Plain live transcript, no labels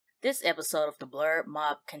This episode of the Blerd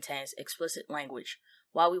Mob contains explicit language.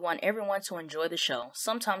 While we want everyone to enjoy the show,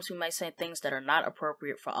 sometimes we may say things that are not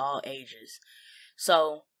appropriate for all ages.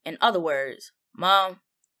 So, in other words, Mom,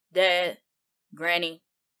 Dad, Granny,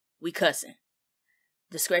 we cussing.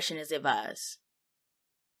 Discretion is advised.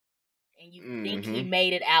 And you think he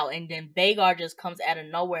made it out, and then Vagar just comes out of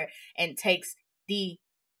nowhere and takes the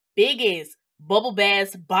biggest bubble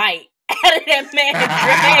bass bite out of that man's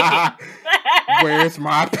dragon. Where's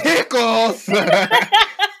my pickles?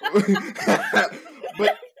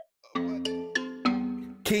 But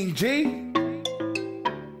King G,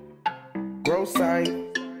 Grow Site,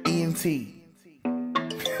 ENT.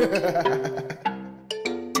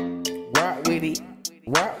 Rock with it,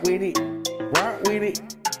 rock with it, rock with it,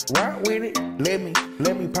 rock with it.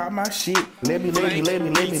 Let me pop my shit. Let me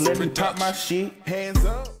pop my shit. Hands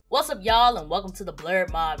up. What's up, y'all, and welcome to the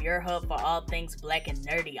Blerd Mob, your hub for all things black and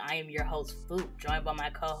nerdy. I am your host, Foop, joined by my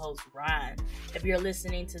co-host, Ryan. If you're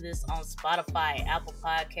listening to this on Spotify, Apple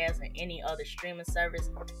Podcasts, or any other streaming service,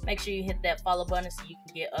 make sure you hit that follow button so you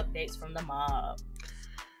can get updates from the mob.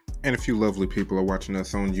 And if you lovely people are watching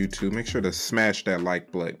us on YouTube, make sure to smash that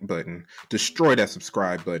like button, destroy that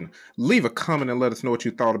subscribe button, leave a comment and let us know what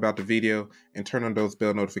you thought about the video, and turn on those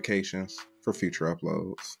bell notifications for future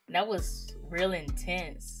uploads. That was real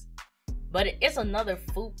intense. But it's another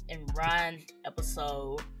Foop and Ryan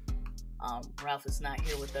episode. Ralph is not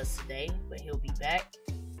here with us today, but he'll be back.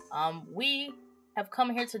 We have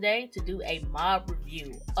come here today to do a mob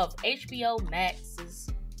review of HBO Max's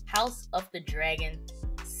House of the Dragon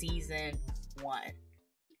Season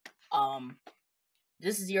 1.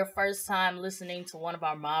 This is your first time listening to one of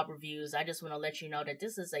our mob reviews. I just want to let you know that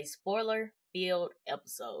this is a spoiler-filled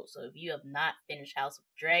episode. So if you have not finished House of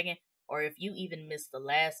the Dragon, or if you even missed the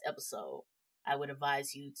last episode, I would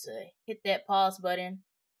advise you to hit that pause button,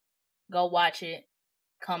 go watch it,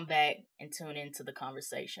 come back, and tune into the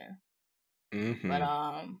conversation. But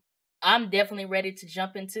I'm definitely ready to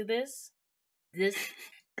jump into this.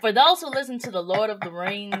 For those who listen to the Lord of the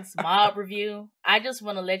Rings mob review, I just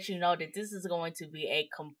want to let you know that this is going to be a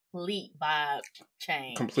complete vibe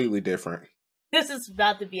change. Completely different. This is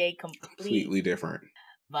about to be a completely different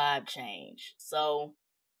vibe change. So,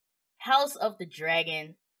 House of the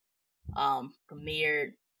Dragon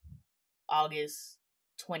premiered August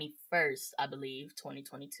 21st, I believe,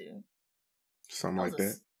 2022. Something like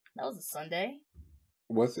that. That was a Sunday.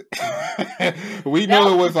 Was it? We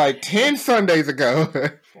know it was like 10 Sundays ago.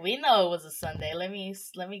 We know it was a Sunday. Let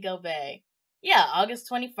me go back. Yeah, August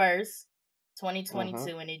 21st,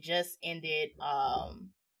 2022, and it just ended on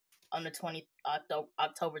the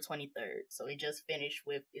October 23rd. So it just finished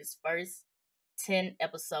with its first 10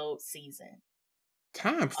 episode season.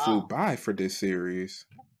 Time flew by for this series.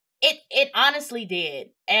 It honestly did,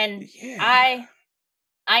 and yeah.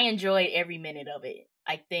 I enjoyed every minute of it.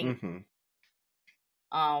 I think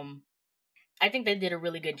I think they did a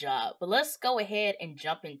really good job. But let's go ahead and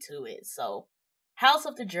jump into it. So, House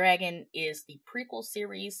of the Dragon is the prequel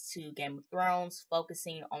series to Game of Thrones,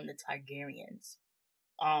 focusing on the Targaryens.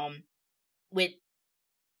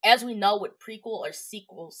 As we know, with prequel or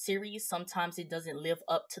sequel series, sometimes it doesn't live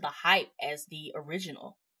up to the hype as the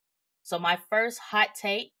original. So my first hot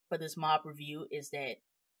take for this mob review is that,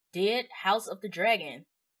 did House of the Dragon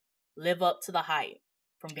live up to the hype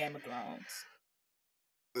from Game of Thrones?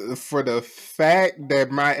 For the fact that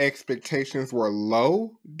my expectations were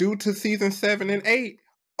low due to season 7 and 8,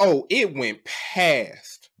 it went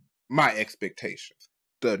past my expectations.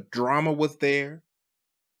 The drama was there.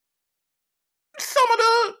 Some of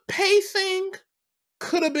the pacing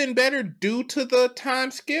could have been better due to the time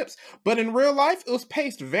skips, but in real life, it was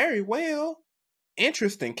paced very well.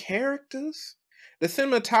 Interesting characters. The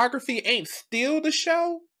cinematography ain't steal the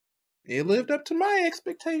show. It lived up to my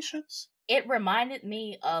expectations. It reminded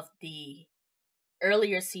me of the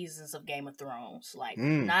earlier seasons of Game of Thrones.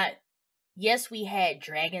 Yes, we had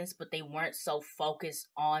dragons, but they weren't so focused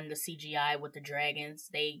on the CGI with the dragons.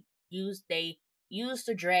 They used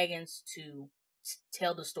the dragons to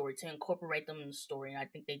tell the story, to incorporate them in the story, and I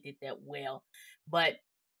think they did that well. But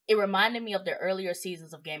it reminded me of the earlier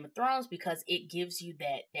seasons of Game of Thrones because it gives you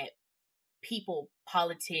that people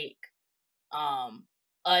politic,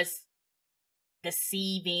 us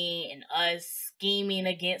deceiving and us scheming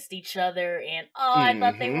against each other, and I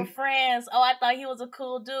thought they were friends. I thought he was a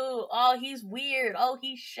cool dude. He's weird.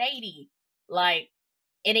 He's shady. And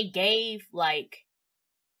it gave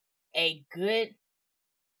a good,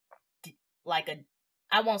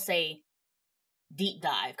 I won't say deep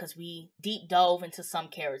dive, because we deep dove into some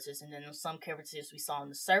characters, and then some characters we saw on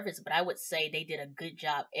the surface, but I would say they did a good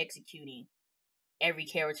job executing every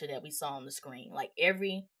character that we saw on the screen.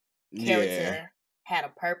 Every Yeah. character had a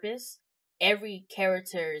purpose. Every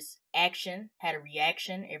character's action had a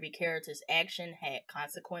reaction. Every character's action had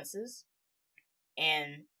consequences.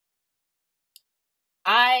 And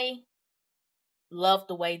I love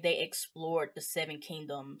the way they explored the Seven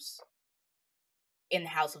Kingdoms in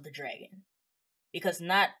House of the Dragon. Because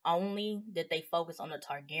not only did they focus on the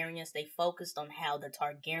Targaryens, they focused on how the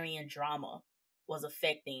Targaryen drama was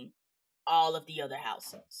affecting all of the other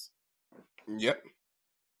houses. Yep.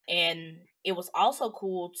 And it was also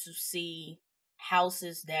cool to see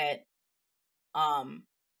houses that,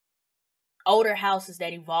 older houses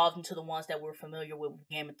that evolved into the ones that we're familiar with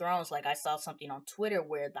Game of Thrones. Like I saw something on Twitter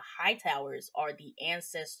where the Hightowers are the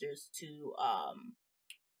ancestors to,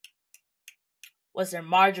 what's their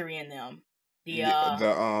Marjorie in them? The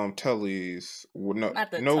Tullys. No,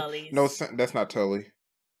 not the no, no. Tullys. That's not Tully.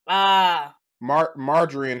 Ah,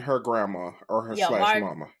 Marjorie and her grandma or her yeah, slash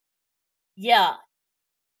mama. Yeah,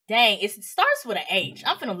 dang, it starts with an H.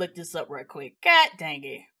 I'm finna look this up real quick. God dang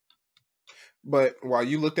it. But while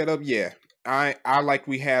you look that up, yeah, I like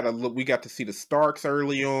we had a look. We got to see the Starks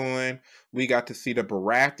early on. We got to see the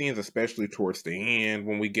Baratheons, especially towards the end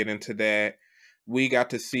when we get into that. We got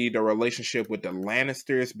to see the relationship with the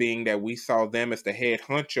Lannisters, being that we saw them as the head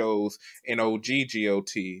honchos in OG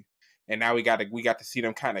GOT, and now we got to see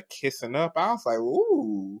them kind of kissing up. I was like,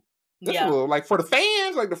 ooh, this is a little like for the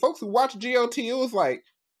fans, like the folks who watch GOT, it was like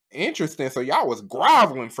interesting. So y'all was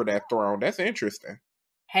groveling for that throne. That's interesting.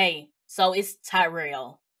 Hey, so it's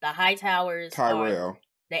Tyrell. The Hightowers Tyrell. are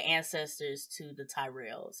the ancestors to the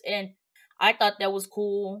Tyrells. And I thought that was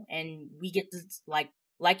cool. And we get to,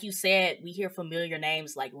 like you said, we hear familiar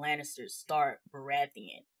names like Lannister, Stark,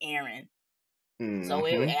 Baratheon, Aaron. Mm-hmm. So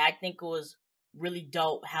I think it was really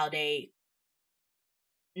dope how they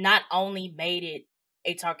not only made it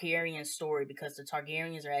a Targaryen story because the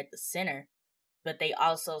Targaryens are at the center, but they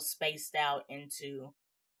also spaced out into,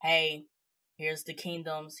 hey, here's the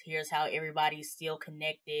kingdoms, here's how everybody's still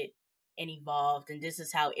connected and evolved, and this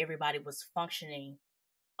is how everybody was functioning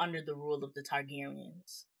under the rule of the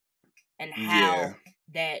Targaryens. And how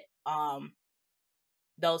that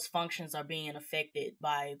those functions are being affected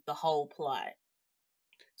by the whole plot.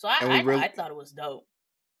 So I thought it was dope.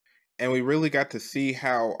 And we really got to see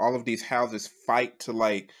how all of these houses fight to,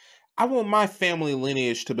 like, I want my family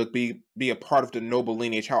lineage to be a part of the noble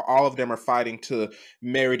lineage, how all of them are fighting to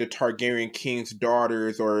marry the Targaryen king's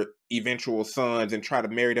daughters or eventual sons and try to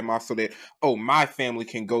marry them off so that, oh, my family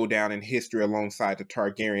can go down in history alongside the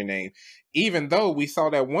Targaryen name. Even though we saw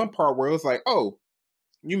that one part where it was like, oh,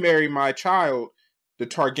 you marry my child, the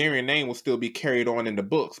Targaryen name will still be carried on in the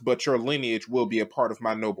books, but your lineage will be a part of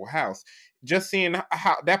my noble house. Just seeing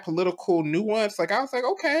how that political nuance, like I was like,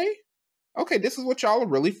 okay, this is what y'all are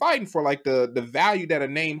really fighting for, like the value that a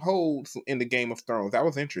name holds in the Game of Thrones. That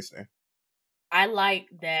was interesting. I like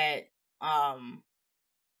that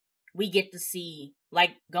we get to see,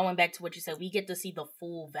 like going back to what you said, we get to see the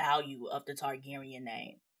full value of the Targaryen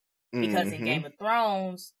name. Because in Game of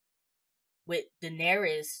Thrones, with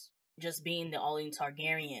Daenerys just being the only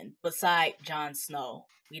Targaryen, beside Jon Snow,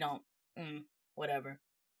 we don't, whatever.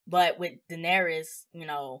 But with Daenerys,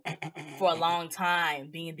 for a long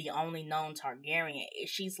time being the only known Targaryen,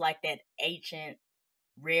 she's like that ancient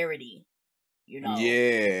rarity,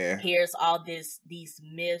 Yeah. Here's all these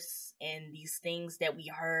myths and these things that we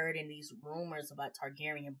heard and these rumors about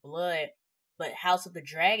Targaryen blood, but House of the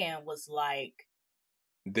Dragon was like,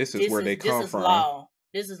 this is where they come from. Law.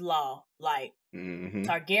 This is law. Like,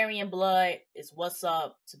 Targaryen blood is what's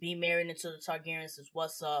up. To be married into the Targaryens is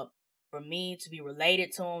what's up. For me to be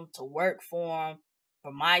related to him, to work for him,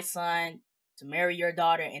 for my son to marry your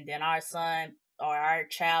daughter, and then our son or our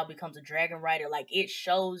child becomes a dragon rider. Like, it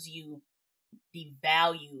shows you the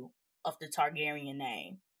value of the Targaryen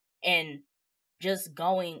name. And just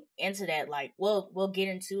going into that, like, we'll get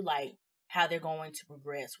into like how they're going to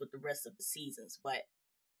progress with the rest of the seasons, but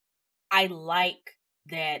I like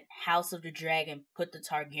that House of the Dragon put the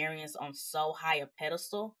Targaryens on so high a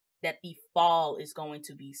pedestal that the fall is going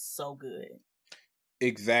to be so good.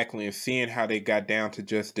 Exactly, and seeing how they got down to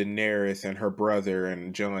just Daenerys and her brother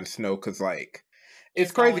and Jon Snow, because like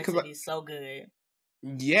it's crazy because like, it's so good.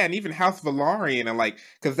 Yeah, and even House Velaryon, and like,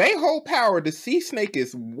 because they hold power, the Sea Snake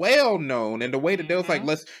is well known, and the way that they was like,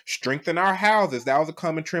 let's strengthen our houses. That was a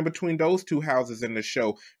common trend between those two houses in the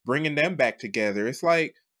show, bringing them back together. It's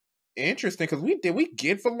like interesting because we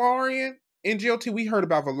get Velaryon in GOT. We heard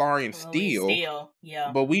about Velaryon Steel, yeah,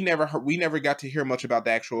 but we never got to hear much about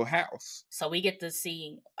the actual house. So we get to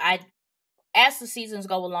see. As the seasons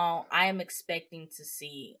go along, I am expecting to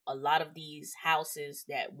see a lot of these houses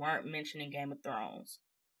that weren't mentioned in Game of Thrones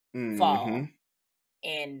fall.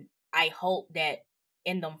 And I hope that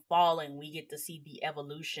in them falling, we get to see the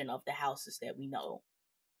evolution of the houses that we know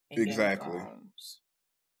in Game of Thrones.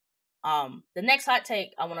 The next hot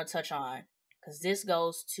take I want to touch on, because this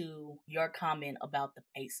goes to your comment about the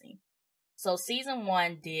pacing. So season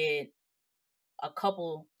 1 did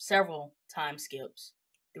several time skips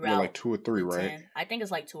throughout. Like 2 or 3, right? I think it's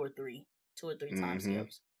like 2 or 3 time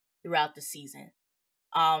skips throughout the season.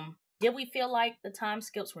 Did we feel like the time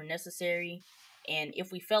skips were necessary? And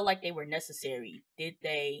if we felt like they were necessary, did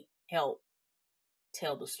they help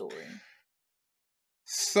tell the story?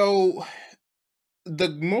 So, the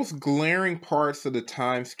most glaring parts of the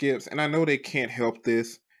time skips, and I know they can't help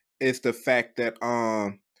this, is the fact that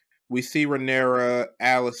we see Rhaenyra,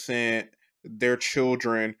 Alicent, their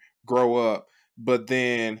children grow up, but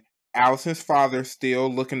then Alicent's father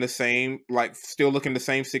still looking the same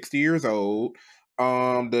 60 years old.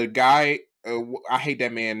 The guy, I hate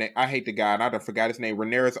that man. I hate the guy, and I done forgot his name.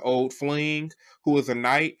 Rhaenyra's old fling, who was a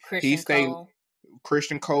knight.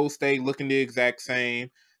 Christian Cole stayed looking the exact same.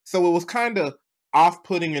 So it was kind of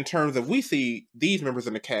off-putting in terms of, we see these members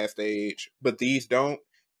in the cast age, but these don't.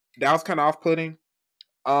 That was kind of off-putting.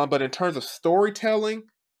 But in terms of storytelling,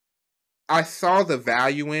 I saw the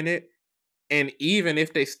value in it. And even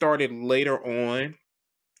if they started later on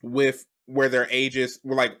with where their ages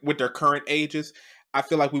were, like with their current ages, I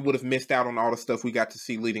feel like we would have missed out on all the stuff we got to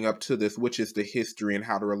see leading up to this, which is the history and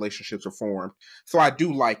how the relationships are formed. So I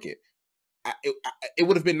do like it. It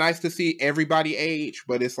would have been nice to see everybody age,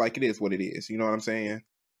 but it's like, it is what it is. You know what I'm saying?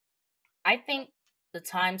 I think the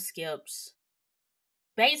time skips,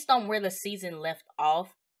 based on where the season left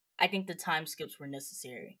off, I think the time skips were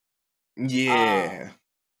necessary. Yeah.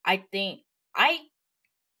 I think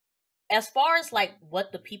as far as like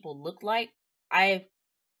what the people look like, I'm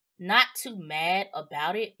not too mad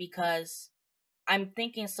about it, because I'm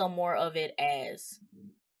thinking some more of it as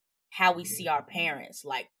how we see our parents.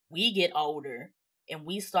 Like, we get older and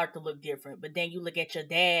we start to look different, but then you look at your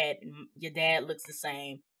dad, and your dad looks the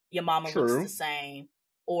same, your mama looks the same,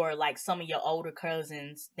 or like some of your older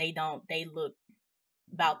cousins, they look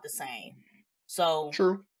about the same. So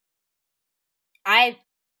true. I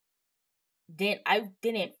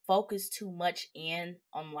didn't focus too much in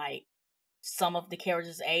on like some of the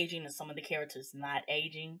characters aging and some of the characters not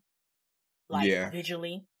aging, like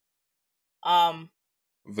visually.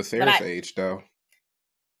 Viserys aged though.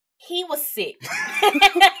 He was sick.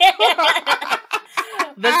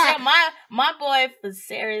 My boy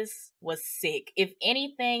Viserys was sick. If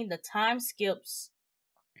anything, the time skips,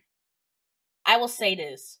 I will say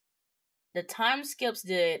this. The time skips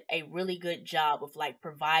did a really good job of like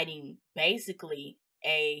providing basically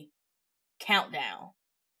a countdown.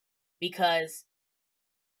 Because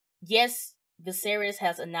yes, Viserys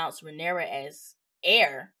has announced Rhaenyra as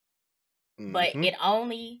heir, but it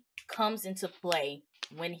only comes into play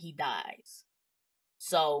when he dies.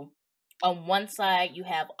 So on one side you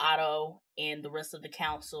have Otto and the rest of the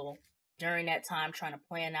council during that time trying to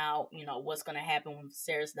plan out, what's going to happen when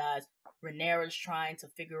Viserys dies. Rhaenyra's trying to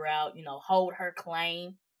figure out, hold her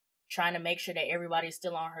claim, trying to make sure that everybody's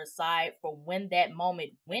still on her side for when that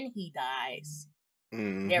moment, when he dies,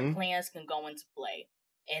 their plans can go into play.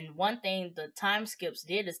 And one thing the time skips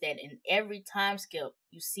did is that in every time skip,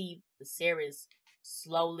 you see Viserys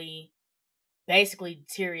slowly, basically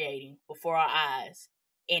deteriorating before our eyes.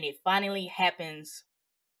 And it finally happens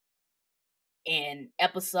in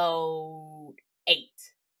episode 8.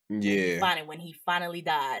 Yeah. When he finally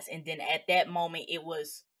dies. And then at that moment, it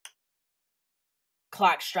was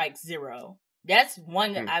clock strikes 0. That's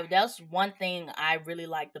one thing I really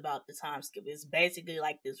liked about the time skip. It's basically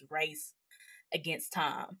like this race against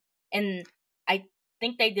time. And I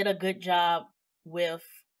think they did a good job with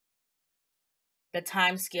the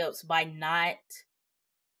time skips by not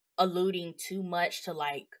alluding too much to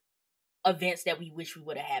like events that we wish we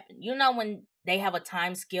would have happened. When they have a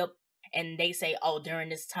time skip and they say, oh, during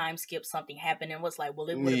this time skip something happened, and was like, well,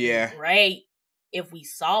 it would have been great if we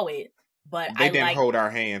saw it. But they didn't hold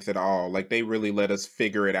our hands at all. Like, they really let us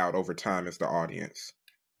figure it out over time as the audience.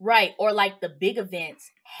 Right. Or like the big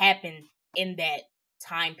events happened in that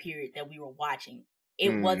time period that we were watching.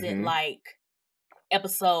 It wasn't like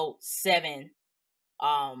episode 7,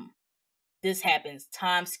 this happens,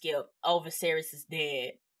 time skip, oh, Viserys is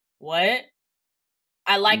dead. What?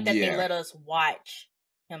 I like that they let us watch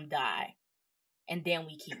him die. And then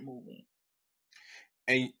we keep moving.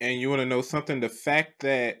 And you want to know something? The fact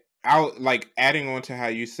that, adding on to how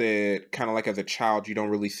you said, kind of like as a child, you don't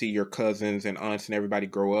really see your cousins and aunts and everybody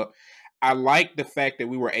grow up. I like the fact that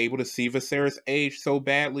we were able to see Viserys age so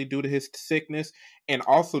badly due to his sickness, and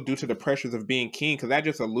also due to the pressures of being king, because that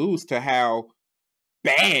just alludes to how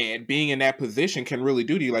bad being in that position can really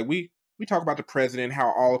do to you. Like we talk about the president,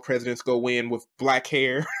 how all presidents go in with black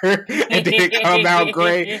hair and then come out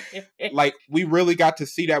gray. Like we really got to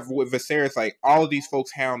see that with Viserys. Like all of these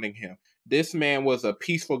folks hounding him. This man was a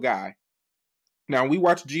peaceful guy. Now we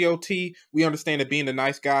watch GOT, we understand that being a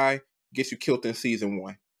nice guy gets you killed in season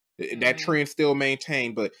 1. That trend still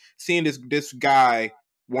maintained, but seeing this guy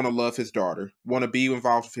want to love his daughter, want to be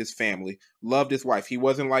involved with his family, loved his wife. He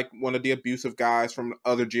wasn't like one of the abusive guys from the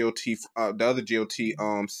other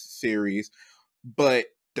GOT series, but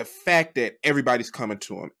the fact that everybody's coming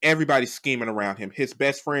to him, everybody's scheming around him, his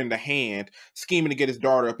best friend, the Hand, scheming to get his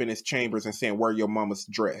daughter up in his chambers and saying, "Wear your mama's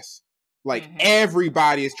dress." Like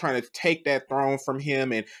everybody is trying to take that throne from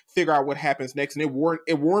him and figure out what happens next, and it wore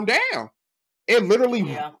him down. It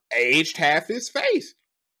literally aged half his face.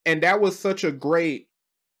 And that was such a great,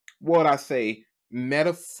 what would I say,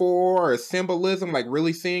 metaphor or symbolism, like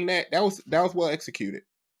really seeing that. That was well executed.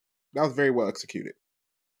 That was very well executed.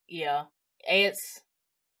 Yeah.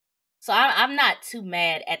 I'm not too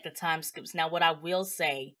mad at the time skips. Now, what I will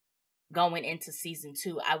say, going into season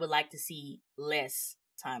 2, I would like to see less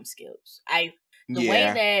time skips. The way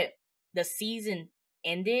that the season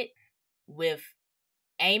ended with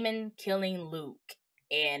Aemon killing Luke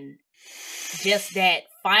and just that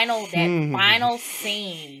final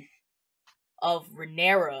scene of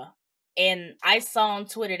Rhaenyra, and I saw on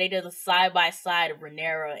Twitter they did a side by side of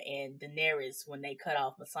Rhaenyra and Daenerys when they cut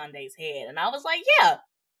off Missandei's head, and I was like, yeah,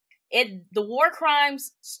 the war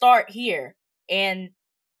crimes start here, and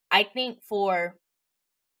I think for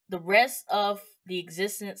the rest of the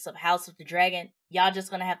existence of House of the Dragon, y'all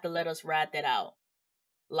just gonna have to let us ride that out.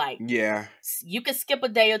 Like, yeah, you could skip a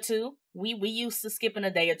day or two. We used to skipping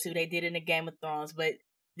a day or two. They did it in Game of Thrones, but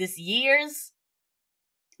this year's,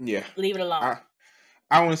 leave it alone.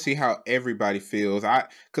 I want to see how everybody feels.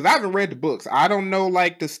 Because I haven't read the books. I don't know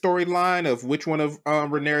like the storyline of which one of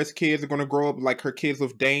Rhaenyra's kids are going to grow up like her kids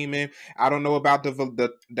with Daemon. I don't know about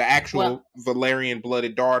the actual Valyrian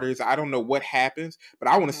blooded daughters. I don't know what happens, but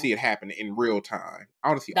I want to see it happen in real time. I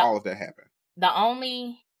want to see all of that happen.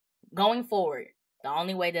 Going forward, the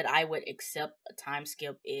only way that I would accept a time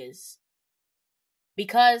skip is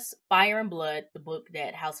because Fire and Blood, the book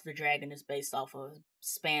that House of the Dragon is based off of,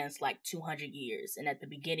 spans like 200 years. And at the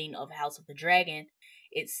beginning of House of the Dragon,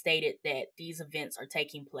 it stated that these events are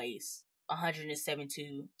taking place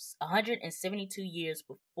 172 years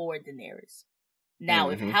before Daenerys. Now,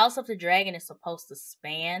 if House of the Dragon is supposed to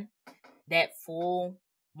span that full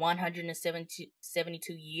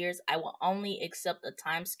 172 years, I will only accept a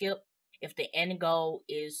time skip if the end goal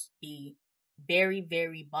is the very,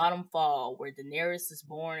 very bottom fall where Daenerys is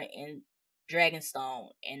born in Dragonstone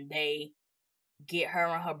and they get her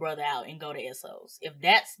and her brother out and go to Essos. If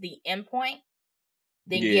that's the end point,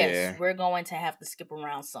 then yes, we're going to have to skip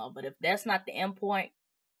around some. But if that's not the end point,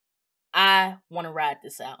 I want to ride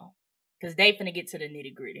this out. Because they finna get to the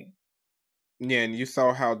nitty gritty. Yeah, and you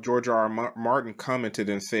saw how George R.R. Martin commented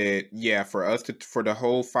and said, for the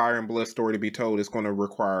whole Fire and Blood story to be told, it's going to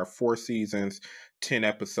require 4 seasons, 10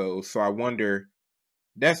 episodes. So I wonder,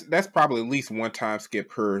 that's probably at least one time skip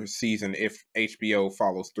per season if HBO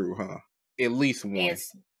follows through, huh? At least one.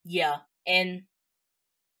 And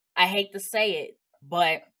I hate to say it,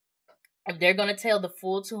 but if they're going to tell the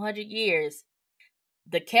full 200 years,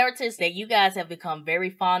 the characters that you guys have become very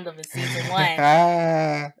fond of in season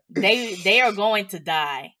 1, they are going to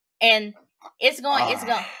die, and it's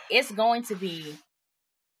going to be,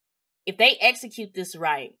 if they execute this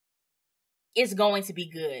right, it's going to be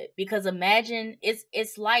good. Because imagine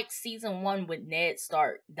it's like season 1 with Ned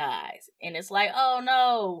Stark dies, and it's like, oh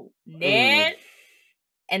no, Ned,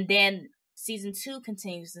 and then season 2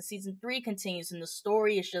 continues and season 3 continues, and the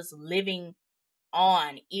story is just living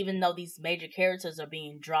on, even though these major characters are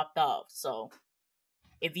being dropped off. So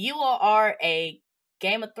if you are a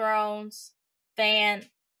Game of Thrones fan,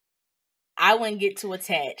 I wouldn't get too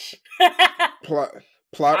attached.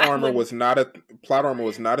 Plot armor was not a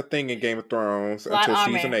thing in Game of Thrones until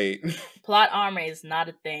season 8. Plot armor is not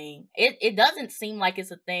a thing. It doesn't seem like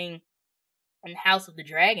it's a thing in House of the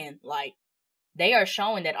Dragon. Like, they are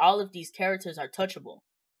showing that all of these characters are touchable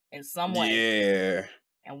in some way. Yeah.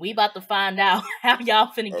 And we about to find out how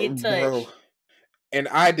y'all finna get touched. Bro. And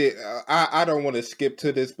I did. I don't want to skip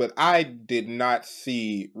to this, but I did not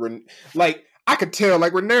see. Like, I could tell,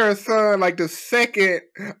 like, Rhaenyra's son. Like, the second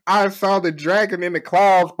I saw the dragon in the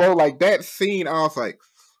clouds, bro. Like, that scene, I was like,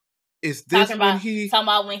 "Is this talking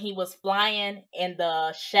about when he was flying in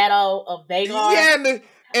the shadow of Vhagar?" Yeah,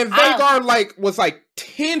 and Vhagar was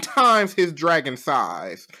 10 times his dragon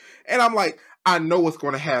size, and I'm like, I know what's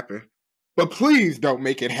going to happen. But please don't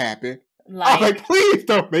make it happen. I'm like, please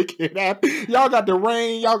don't make it happen. Y'all got the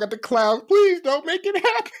rain, y'all got the clouds. Please don't make it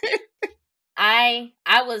happen. I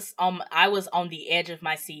was on the edge of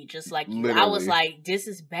my seat, just like you. Literally. I was like, this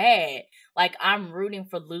is bad. Like, I'm rooting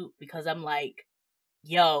for Luke because I'm like,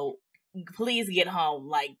 yo, please get home.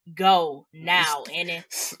 Like, go now. And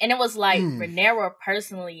it was like Rhaenyra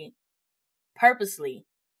purposely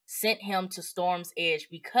sent him to Storm's Edge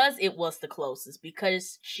because it was the closest,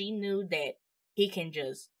 because she knew that he can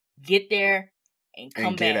just get there and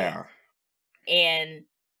come back out. And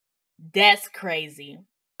that's crazy.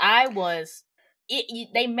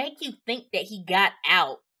 They make you think that he got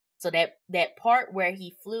out. So that part where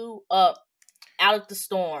he flew up out of the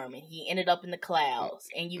storm and he ended up in the clouds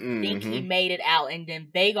and you think he made it out, and then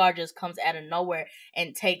Vhagar just comes out of nowhere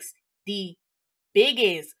and takes the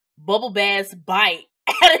biggest bubble bass bite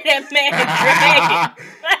out of that man's dragon.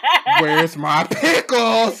 Where's my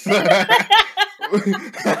pickles?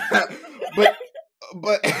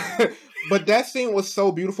 but that scene was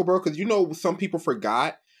so beautiful, bro, because some people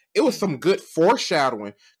forgot. It was some good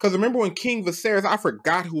foreshadowing. Because remember when King Viserys, I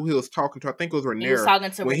forgot who he was talking to. I think it was Rhaenyra. He was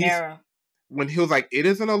talking to Rhaenyra. When he was like, it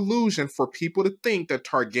is an illusion for people to think that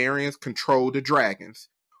Targaryens control the dragons.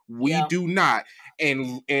 We do not.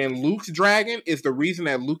 And Luke's dragon is the reason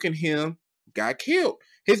that Luke and him got killed.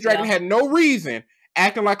 His dragon had no reason,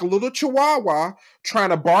 acting like a little chihuahua, trying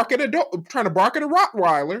to bark at a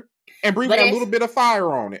Rottweiler and breathe a little bit of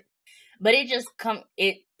fire on it. But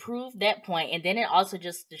it proved that point, and then it also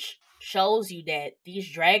just shows you that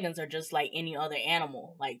these dragons are just like any other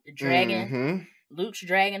animal. Like the dragon, Luke's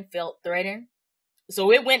dragon felt threatened,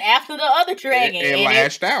 so it went after the other dragon. It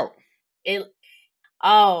lashed out.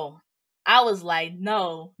 I was like,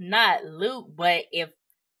 no, not Luke. But if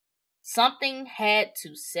something had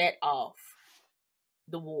to set off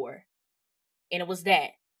the war, and it was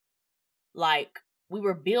that, like, we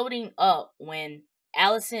were building up when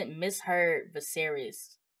Alicent misheard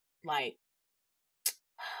Viserys. Like,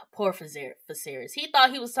 poor Viserys. He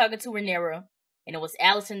thought he was talking to Rhaenyra, and it was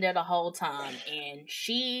Alicent there the whole time, and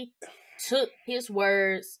she took his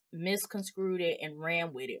words, misconstrued it, and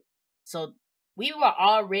ran with it. So we were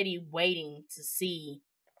already waiting to see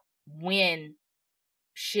when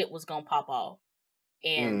shit was gonna pop off.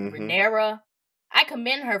 And Rhaenyra, I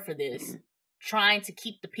commend her for this, trying to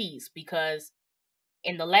keep the peace, because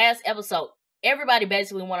in the last episode, everybody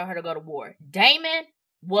basically wanted her to go to war. Daemon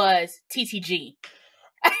was TTG.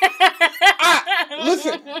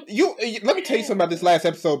 Listen, let me tell you something about this last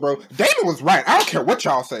episode, bro. Daemon was right. I don't care what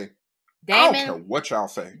y'all say. Daemon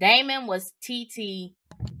was TTG.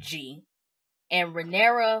 And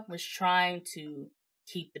Rhaenyra was trying to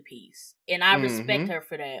keep the peace. And I respect her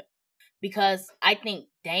for that. Because I think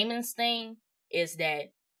Daemon's thing is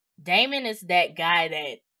that Daemon is that guy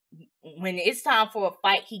that when it's time for a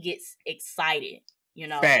fight, he gets excited,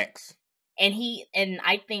 Facts. And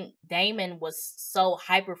I think Daemon was so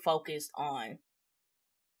hyper focused on,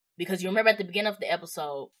 because you remember at the beginning of the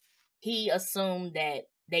episode, he assumed that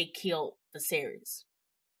they killed Viserys.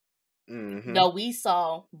 Though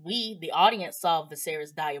the audience saw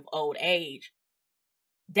Viserys die of old age,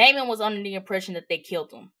 Daemon was under the impression that they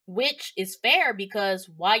killed him, which is fair, because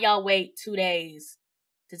why y'all wait 2 days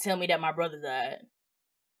to tell me that my brother died?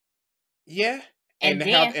 Yeah. And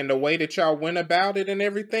the way that y'all went about it and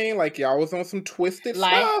everything, like y'all was on some twisted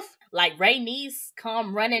stuff. Like Rhaenys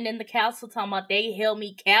come running in the castle talking about they held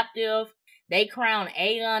me captive. They crowned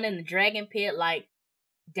Aegon in the dragon pit. Like,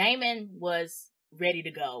 Daemon was ready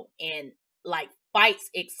to go, and like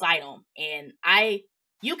fights excite him. And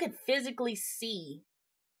you could physically see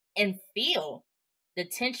and feel the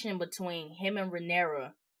tension between him and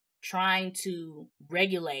Rhaenyra trying to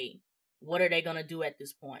regulate what are they gonna do at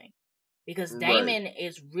this point. Because Daemon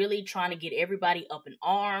is really trying to get everybody up in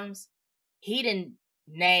arms. He didn't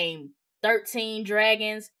name 13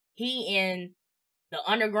 dragons. He in the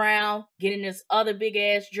underground getting this other big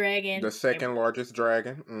ass dragon. The second largest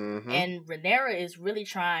dragon. And Rhaenyra is really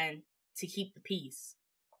trying to keep the peace.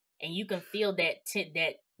 And you can feel that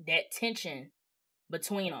tension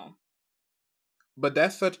between them. But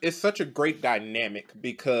it's such a great dynamic,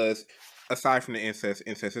 because aside from the incest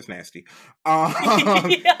is nasty.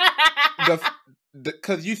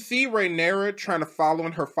 Because you see Rhaenyra trying to follow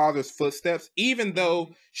in her father's footsteps, even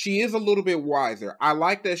though she is a little bit wiser. I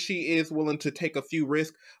like that she is willing to take a few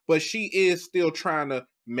risks, but she is still trying to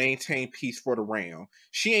maintain peace for the realm.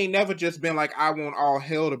 She ain't never just been like, I want all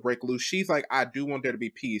hell to break loose. She's like, I do want there to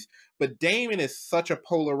be peace. But Daemon is such a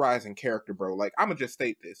polarizing character, bro. Like, I'm gonna just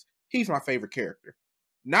state this. He's my favorite character.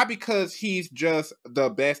 Not because he's just the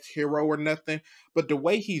best hero or nothing, but the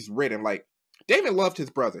way he's written. Like, Daemon loved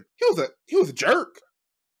his brother. He was a jerk.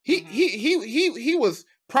 He was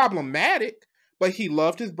problematic, but he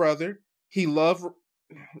loved his brother. He loved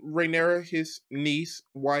Rhaenyra, his niece,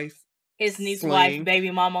 wife, his niece, wife,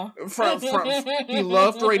 baby mama. He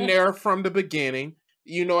loved Rhaenyra from the beginning.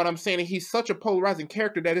 You know what I'm saying? And he's such a polarizing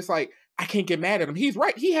character that it's like I can't get mad at him. He's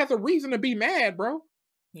right. He has a reason to be mad, bro.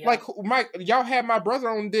 Yeah. Like y'all had my brother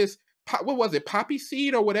on this. What was it? Poppy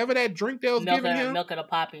seed or whatever that drink that was giving him. Milk of the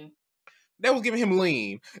poppy. That was giving him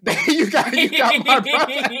lean. you got my brother.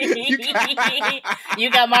 You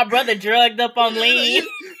got my brother drugged up on lean.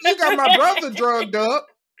 You got my brother drugged up.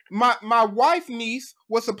 My wife niece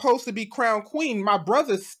was supposed to be crowned queen. My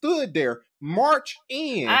brother stood there, marched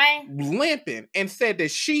in, limping, and said that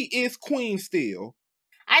she is queen still.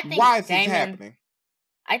 Why is this happening?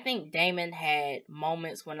 I think Daemon had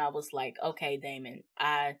moments when I was like, okay, Daemon,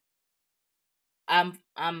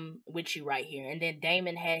 I'm with you right here. And then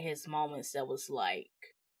Daemon had his moments that was like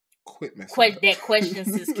that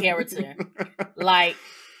questions his character. Like,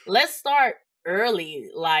 let's start early.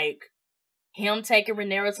 Like him taking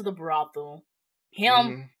Rhaenyra to the brothel,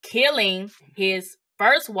 him killing his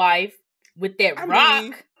first wife with that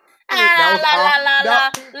rock.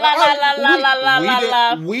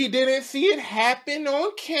 We didn't see it happen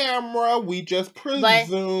on camera. We just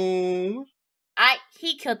presumed.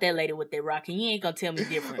 He killed that lady with that rock, and you ain't gonna tell me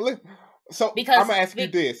different. So I'm gonna ask you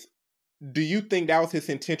this: do you think that was his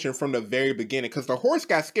intention from the very beginning? Because the horse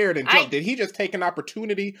got scared and jumped. Did he just take an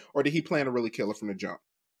opportunity, or did he plan to really kill her from the jump?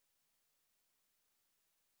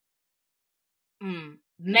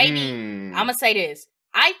 Maybe. I'm gonna say this: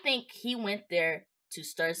 I think he went there to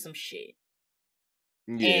stir some shit,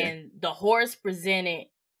 and the horse presented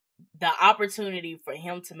the opportunity for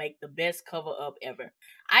him to make the best cover up ever.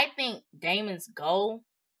 I think Daemon's goal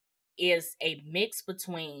is a mix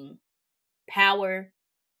between power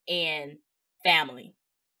and family.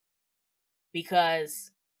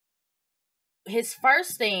 Because his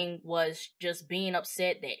first thing was just being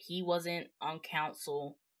upset that he wasn't on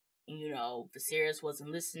council. And, Viserys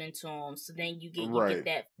wasn't listening to him. So then you get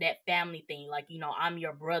that family thing. Like, I'm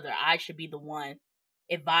your brother. I should be the one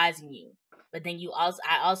advising you. But then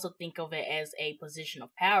I also think of it as a position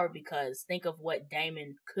of power, because think of what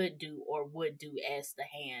Daemon could do or would do as the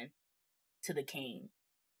hand to the king.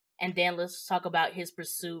 And then let's talk about his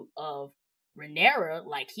pursuit of Rhaenyra.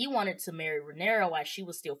 Like, he wanted to marry Rhaenyra while she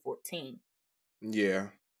was still 14. Yeah.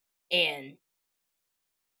 And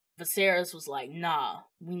Viserys was like, nah,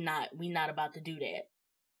 we not about to do that.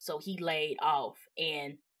 So he laid off.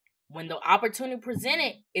 And when the opportunity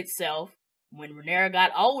presented itself, when Rhaenyra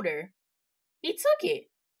got older, he took it.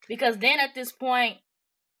 Because then at this point,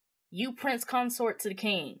 you prince consort to the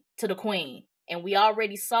king, to the queen. And we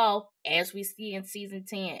already saw, as we see in season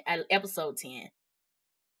 10, episode 10,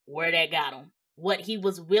 where that got him. What he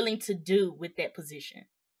was willing to do with that position.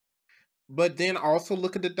 But then also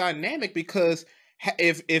look at the dynamic, because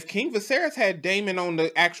if King Viserys had Daemon on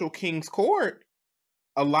the actual king's court,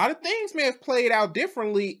 a lot of things may have played out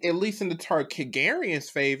differently, at least in the Targaryen's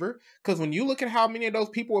favor. Because when you look at how many of those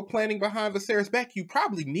people were planning behind Viserys' back, you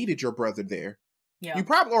probably needed your brother there. Yeah. You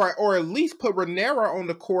probably, or at least put Rhaenyra on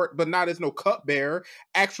the court, but not as no cupbearer.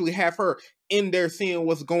 Actually have her in there seeing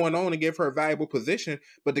what's going on and give her a valuable position.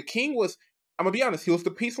 But the king was, I'm going to be honest, he was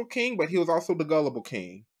the peaceful king, but he was also the gullible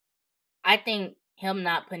king. I think him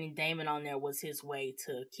not putting Daemon on there was his way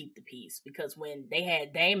to keep the peace. Because when they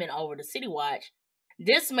had Daemon over to City Watch,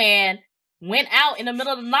 this man went out in the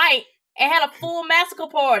middle of the night and had a full massacre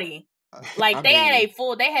party. Like they had a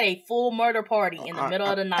full murder party in the middle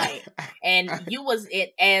of the night. And you was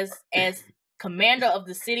it as commander of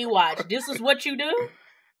the City Watch. This is what you do?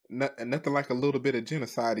 Nothing like a little bit of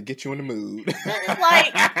genocide to get you in the mood.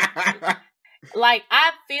 like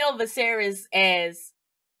I feel Viserys as,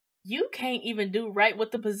 you can't even do right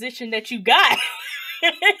with the position that you got.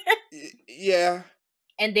 Yeah.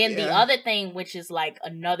 And then the other thing, which is like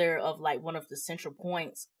another of like one of the central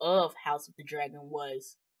points of House of the Dragon,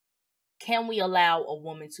 was, can we allow a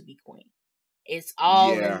woman to be queen? It's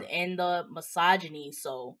all in the misogyny.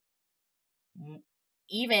 So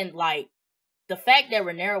even like the fact that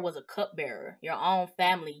Rhaenyra was a cupbearer, your own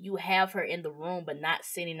family, you have her in the room but not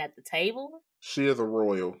sitting at the table. She is a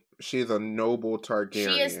royal. She is a noble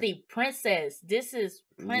Targaryen. She is the princess. This is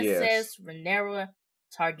Princess Rhaenyra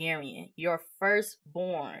Targaryen, your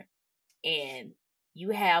firstborn, and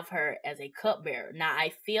you have her as a cupbearer. Now,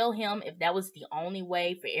 I feel him, if that was the only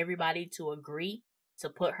way for everybody to agree to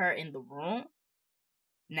put her in the room.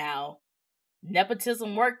 Now,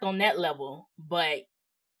 nepotism worked on that level, but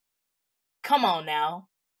come on now.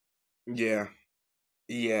 Yeah.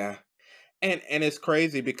 And it's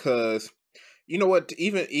crazy because, You know what?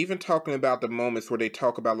 Even talking about the moments where they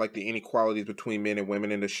talk about like the inequalities between men and women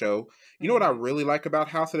in the show. You know what I really like about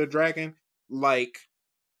House of the Dragon? Like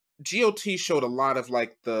GOT showed a lot of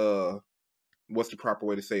like what's the proper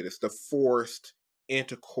way to say this? The forced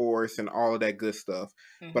intercourse and all of that good stuff.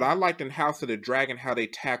 But I liked in House of the Dragon how they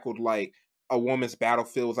tackled like a woman's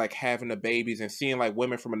battlefields, like having the babies and seeing like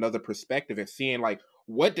women from another perspective and seeing like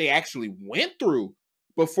what they actually went through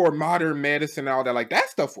before modern medicine and all that. Like that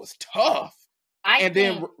stuff was tough.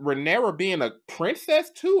 Then Rhaenyra being a princess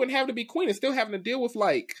too and having to be queen and still having to deal with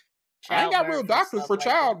like I ain't got real doctors for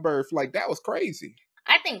childbirth. Like that was crazy.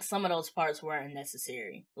 I think some of those parts were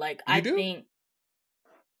unnecessary. Like I do? think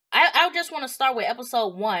I just want to start with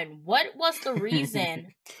episode 1. What was the reason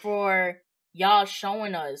for y'all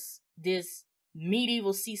showing us this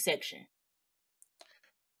medieval C-section?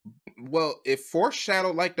 Well, it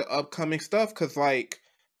foreshadowed like the upcoming stuff because like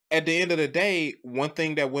at the end of the day, one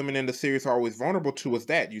thing that women in the series are always vulnerable to is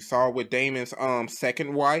that you saw with Daemon's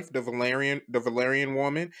second wife, the Valerian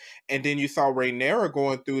woman, and then you saw Rhaenyra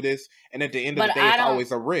going through this, and at the end of the day, it's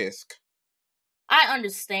always a risk. I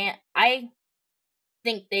understand. I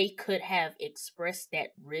think they could have expressed that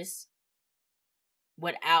risk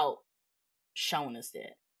without showing us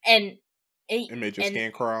that, and it made your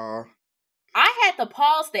skin crawl. I had to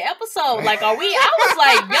pause the episode. Like, I was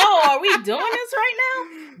like, yo, are we doing this right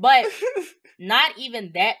now? But not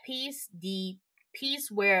even that piece. The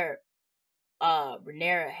piece where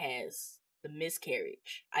Rhaenyra has the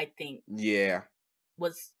miscarriage, I think,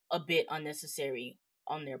 was a bit unnecessary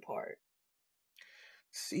on their part.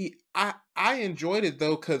 See, I enjoyed it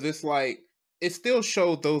though, because it's like it still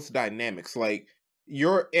showed those dynamics. Like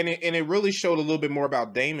and it really showed a little bit more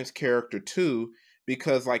about Daemon's character too.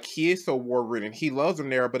 Because, like, he is so war-ridden. He loves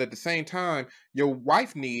Rhaenyra, but at the same time, your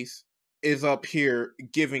wife niece is up here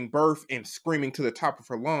giving birth and screaming to the top of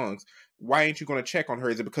her lungs. Why ain't you going to check on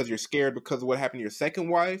her? Is it because you're scared because of what happened to your second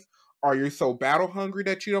wife? Are you so battle-hungry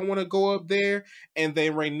that you don't want to go up there? And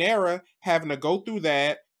then Rhaenyra having to go through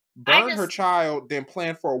that, burn her child, then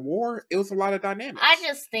plan for a war? It was a lot of dynamics. I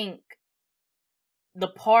just think the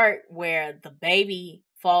part where the baby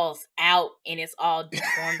falls out and it's all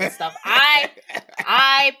deformed and stuff.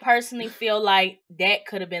 I personally feel like that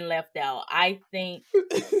could have been left out. I think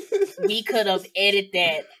we could have edited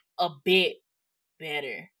that a bit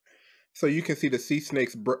better. So you can see the sea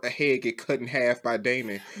snake's head get cut in half by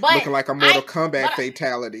Daemon, looking like a Mortal Kombat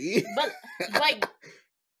fatality. But like,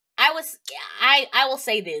 I will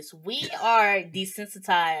say this: we are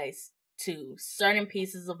desensitized to certain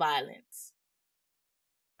pieces of violence.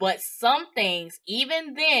 But some things,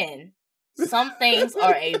 even then, some things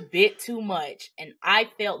are a bit too much. And I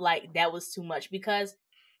felt like that was too much because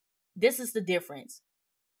this is the difference.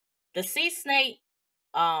 The sea snake,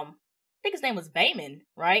 I think his name was Daemond,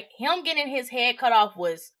 right? Him getting his head cut off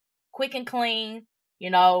was quick and clean. You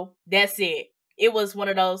know, that's it. It was one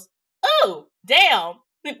of those, oh, damn,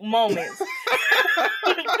 moments.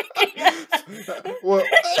 Well,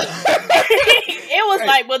 it was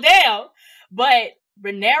like, well, damn. But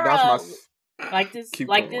Rhaenyra,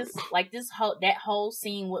 that whole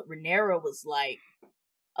scene with Rhaenyra was like,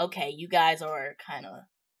 okay, you guys are kind of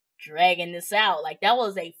dragging this out. Like, that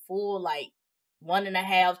was a full,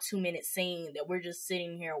 1.5, 2 minute scene that we're just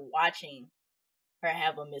sitting here watching her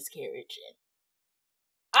have a miscarriage.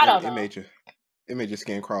 And I don't know. It made your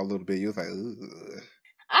skin crawl a little bit. You was like,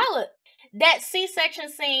 ugh. That C-section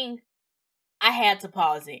scene, I had to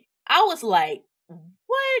pause it. I was like,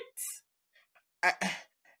 what?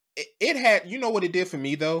 It had, you know what it did for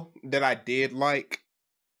me though, that I did like?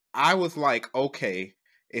 I was like, okay,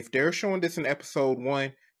 if they're showing this in episode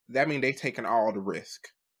 1, that means they taking all the risk.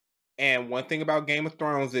 And one thing about Game of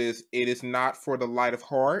Thrones is it is not for the light of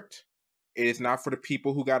heart. It is not for the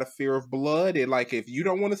people who got a fear of blood. It like, if you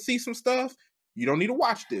don't want to see some stuff, you don't need to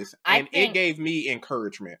watch this. And it gave me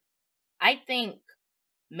encouragement. I think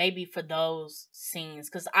maybe for those scenes,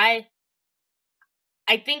 because I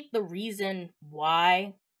think the reason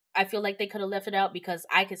why I feel like they could have left it out, because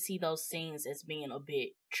I could see those scenes as being a bit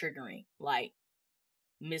triggering, like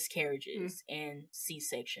miscarriages and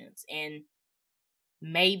C-sections, and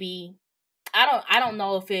maybe I don't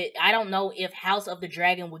know if House of the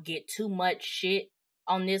Dragon would get too much shit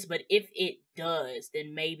on this, but if it does,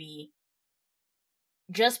 then maybe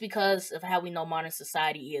just because of how we know modern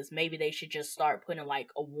society is, maybe they should just start putting like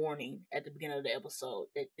a warning at the beginning of the episode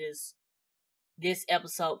that this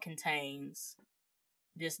episode contains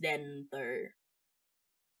this, that, and the third.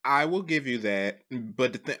 I will give you that,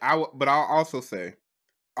 but I'll also say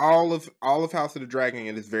all of House of the Dragon,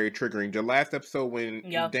 it is very triggering. The last episode when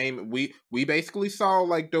Daemon, we basically saw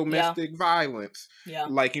like domestic violence. Yeah.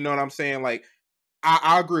 Like, you know what I'm saying? Like,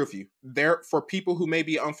 I agree with you. There, for people who may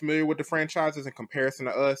be unfamiliar with the franchises in comparison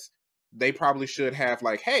to us, they probably should have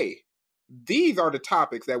like, hey, these are the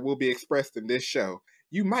topics that will be expressed in this show.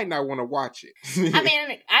 You might not want to watch it. I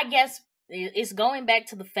mean, I guess it's going back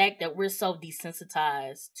to the fact that we're so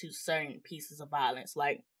desensitized to certain pieces of violence.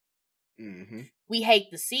 Like, we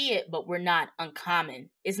hate to see it, but we're not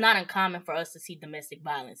uncommon. It's not uncommon for us to see domestic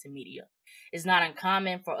violence in media. It's not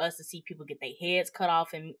uncommon for us to see people get their heads cut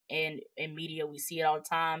off in media. We see it all the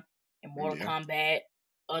time in Mortal Kombat,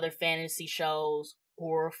 other fantasy shows,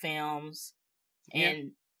 horror films,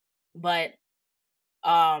 and but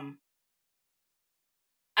I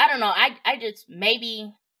don't know. I just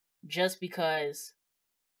maybe just because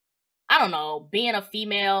I don't know, being a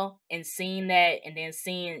female and seeing that, and then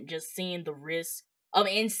seeing the risk of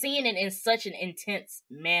and seeing it in such an intense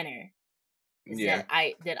manner. That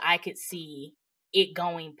I could see it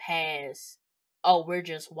going past, oh, we're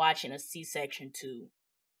just watching a C-section too.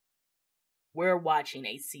 We're watching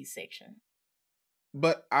a C-section.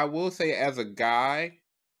 But I will say, as a guy,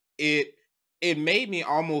 it made me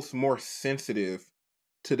almost more sensitive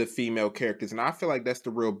to the female characters, and I feel like that's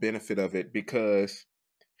the real benefit of it, because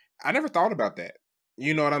I never thought about that.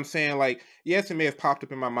 You know what I'm saying? Like, yes, it may have popped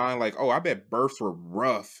up in my mind, like, oh, I bet births were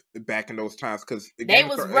rough back in those times, because they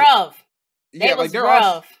was rough. Yeah, like there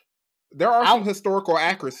are some historical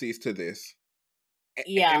accuracies to this.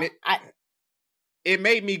 Yeah, and it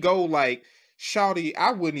made me go like, shawty,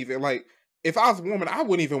 I wouldn't even like, if I was a woman, I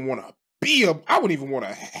wouldn't even want to I wouldn't even want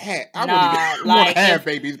to have. I wouldn't even want to have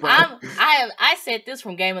babies, bro. I said this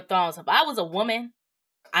from Game of Thrones. If I was a woman,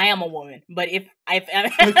 I am a woman. But if I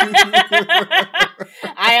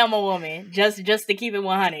am a woman, just to keep it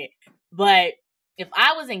 100. But if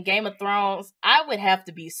I was in Game of Thrones, I would have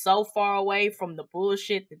to be so far away from the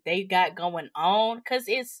bullshit that they got going on, because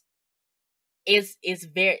it's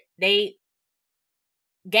very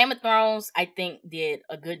Game of Thrones, I think, did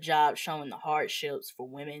a good job showing the hardships for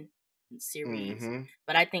women in the series.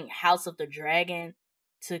 But I think House of the Dragon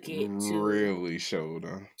took it to really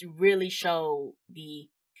show the,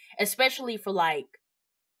 especially for like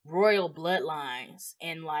royal bloodlines,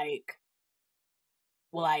 and like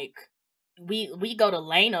we go to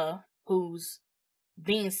Rhaenyra, who's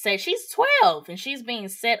being set, she's 12 and she's being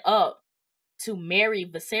set up to marry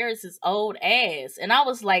Viserys' old ass, and I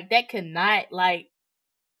was like, that cannot, like,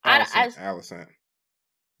 Alicent.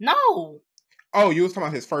 No. Oh, you was talking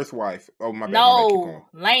about his first wife. Oh, my bad. No,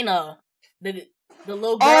 Rhaenyra, the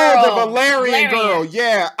little girl. Oh, the Valerian girl.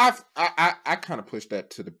 Yeah, I kind of pushed that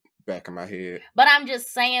to the back of my head. But I'm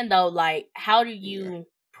just saying though, like, how do you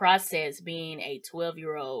process being a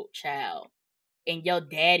 12-year-old child and your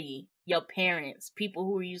daddy, your parents, people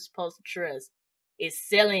who are you supposed to trust, is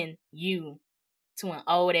selling you to an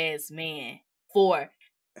old ass man for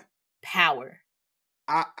power?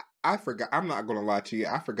 I forgot. I'm not gonna lie to you.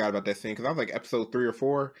 I forgot about that scene because I was like episode 3 or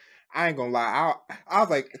 4. I ain't gonna lie. I was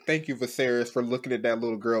like, thank you, Viserys, for looking at that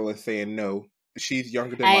little girl and saying, no, she's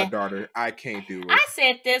younger than my daughter. I can't do it. I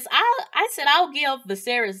said this. I said I'll give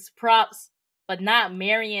Viserys props for not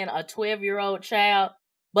marrying a 12-year-old child,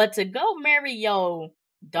 but to go marry your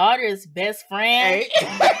daughter's best friend,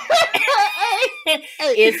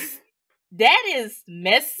 that is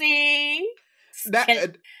messy.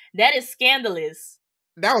 That is scandalous.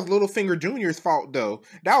 That was Littlefinger Jr.'s fault, though.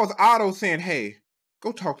 That was Otto saying, hey,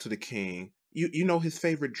 go talk to the king. You know his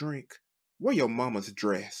favorite drink. Wear your mama's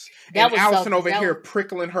dress. And Alicent over here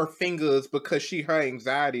prickling her fingers because her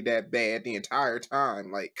anxiety that bad the entire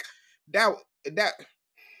time. Like, that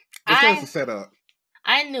was set up.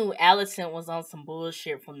 I knew Alicent was on some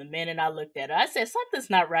bullshit from the minute I looked at her. I said, something's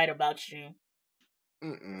not right about you.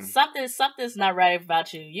 Something's not right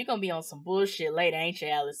about you. You're gonna be on some bullshit later, ain't you,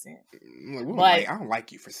 Alicent? I don't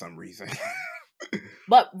like you for some reason.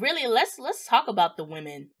 But really, let's talk about the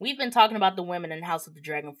women. We've been talking about the women in House of the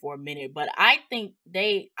Dragon for a minute, but I think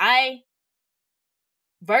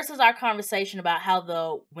versus our conversation about how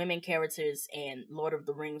the women characters in Lord of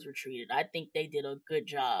the Rings were treated, I think they did a good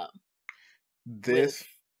job with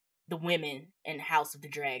the women in House of the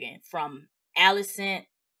Dragon, from Alicent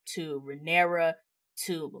to Rhaenyra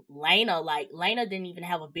to Rhaenyra. Like, Rhaenyra didn't even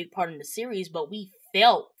have a big part in the series, but we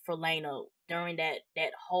felt for Rhaenyra during that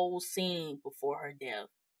whole scene before her death.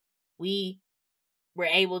 We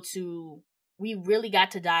really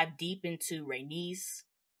got to dive deep into Rhaenys,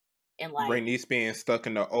 and like Rhaenys being stuck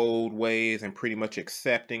in the old ways and pretty much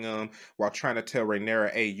accepting them while trying to tell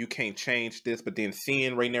Rhaenyra, hey, you can't change this, but then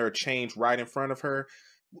seeing Rhaenyra change right in front of her.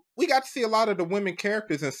 We got to see a lot of the women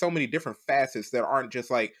characters in so many different facets that aren't just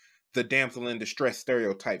like the damsel in distress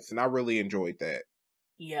stereotypes, and I really enjoyed that.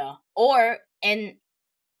 Yeah. And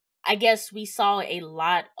I guess we saw a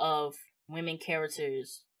lot of women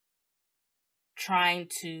characters trying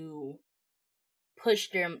to push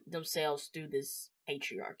themselves through this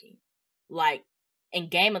patriarchy. Like in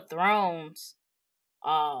Game of Thrones,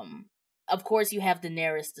 of course you have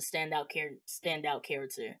Daenerys, the standout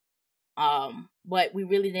character. But we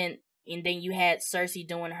really didn't. And then you had Cersei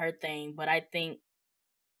doing her thing. But I think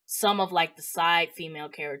some of like the side female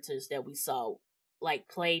characters that we saw, like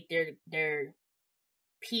played their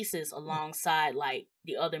pieces alongside like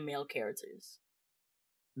the other male characters.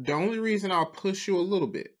 The only reason I'll push you a little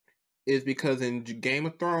bit is because in Game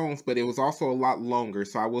of Thrones, but it was also a lot longer.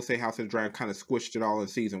 So I will say House of the Dragon kind of squished it all in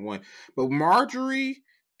season 1. But Marjorie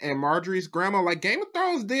and Marjorie's grandma, like Game of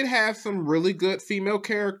Thrones did have some really good female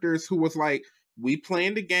characters who was like, we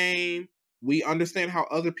playing the game, we understand how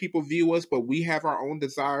other people view us, but we have our own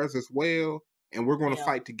desires as well, and we're going to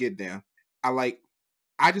fight to get them. I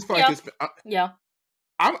just feel like it's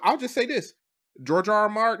I'll just say this: George R.R.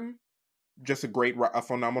 Martin, just a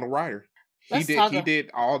phenomenal writer. He did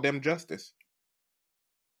all them justice.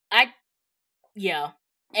 And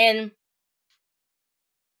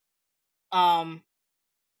what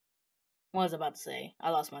was I about to say? I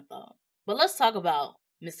lost my thought. But let's talk about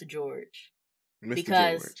Mr. George.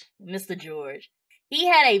 Mr. George, he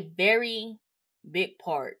had a very big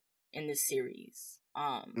part in this series.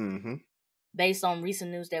 Based on recent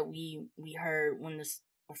news that we heard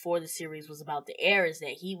before the series was about to air, is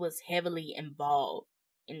that he was heavily involved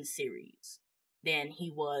in the series than he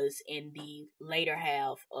was in the later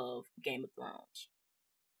half of Game of Thrones.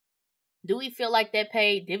 Do we feel like that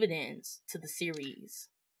paid dividends to the series?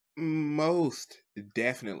 Most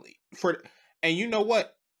definitely. And you know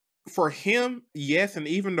what? For him, yes, and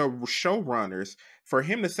even the showrunners, for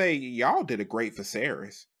him to say, y'all did a great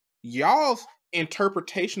Viserys. Y'all's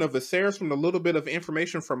interpretation of Viserys from the little bit of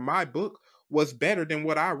information from my book was better than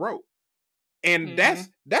what I wrote. And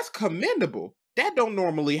that's commendable. That don't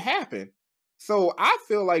normally happen. So I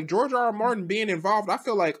feel like George R.R. Martin being involved, I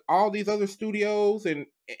feel like all these other studios and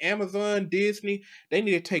Amazon, Disney, they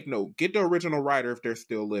need to take note. Get the original writer if they're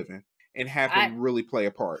still living and have him really play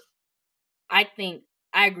a part.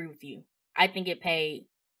 I agree with you. I think it paid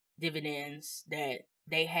dividends that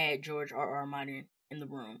they had George R.R. Martin in the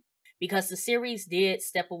room. Because the series did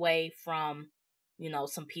step away from,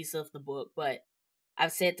 some piece of the book. But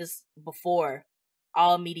I've said this before,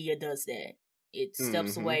 all media does that. It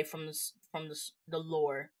steps away from the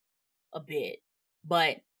lore a bit.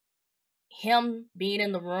 But him being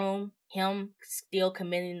in the room, him still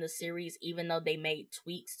committing the series, even though they made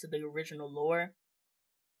tweaks to the original lore,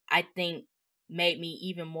 I think made me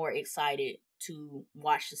even more excited to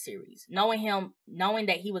watch the series. Knowing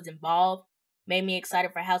that he was involved made me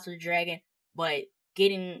excited for House of the Dragon, but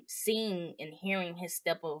seeing and hearing his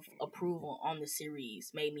step of approval on the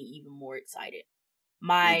series made me even more excited.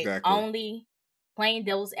 Only playing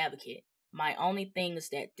devil's advocate, my only thing is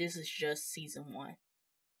that this is just season 1.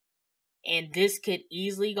 And this could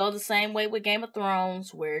easily go the same way with Game of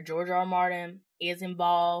Thrones, where George R. R. Martin is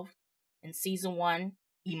involved in season 1.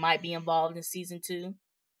 He might be involved in season 2.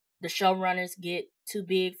 The showrunners get too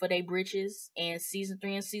big for their britches, and season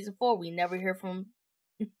 3 and season 4, we never hear from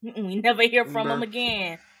them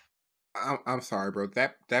again. I'm sorry, bro.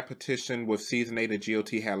 That petition with season 8 of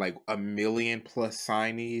GOT had like 1 million plus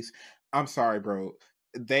signees. I'm sorry, bro.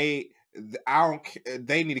 They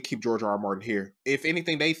need to keep George R. R. Martin here. If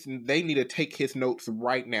anything, they need to take his notes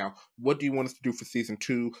right now. What do you want us to do for season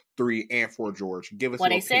 2, 3, and 4, George? Give us. Well,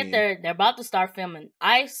 they said they're about to start filming.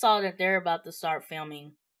 I saw that they're about to start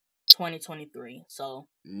filming 2023. So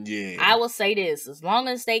yeah, I will say this: as long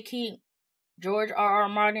as they keep George R. R.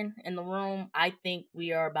 Martin in the room, I think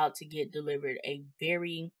we are about to get delivered a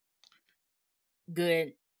very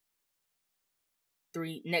good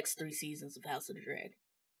next 3 seasons of House of the Dragon.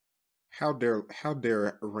 How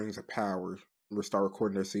dare Rings of Power start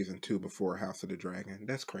recording their season 2 before House of the Dragon?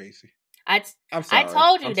 That's crazy. I'm sorry. I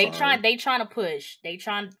told you they trying to push.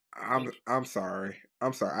 I'm sorry.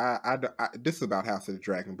 I this is about House of the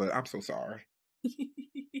Dragon, but I'm so sorry.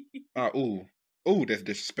 Ooh, that's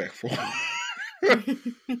disrespectful.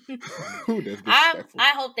 Ooh, that's disrespectful.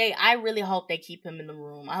 I really hope they keep him in the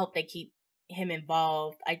room. I hope they keep him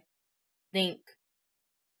involved. I think,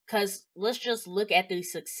 because let's just look at the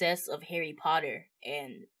success of Harry Potter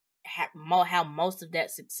and how most of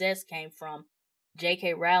that success came from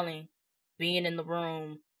J.K. Rowling being in the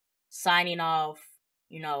room, signing off.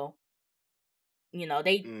 They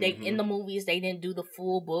in the movies they didn't do the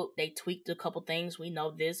full book. They tweaked a couple things. We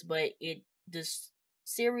know this, but this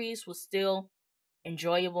series was still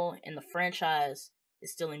enjoyable, and the franchise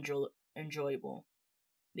is still enjoyable.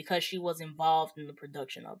 because she was involved in the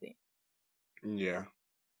production of it. Yeah.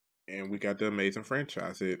 And we got the amazing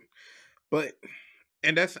franchise.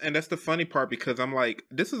 And that's the funny part, because I'm like,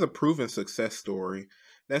 this is a proven success story.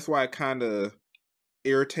 That's why it kind of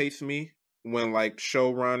irritates me when like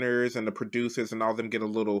showrunners and the producers and all them get a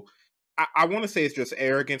little. I want to say it's just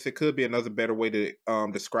arrogance. It could be another better way to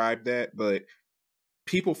describe that, but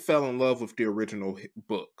people fell in love with the original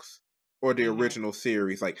books or the original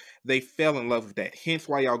series. Like, they fell in love with that. Hence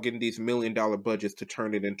why y'all getting these $1 million budgets to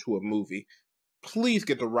turn it into a movie. Please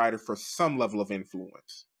get the writer for some level of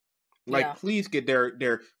influence. Like, please get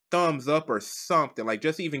their thumbs up or something. Like,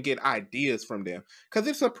 just even get ideas from them, because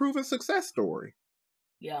it's a proven success story.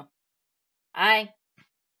 Yeah, I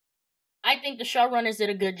think the showrunners did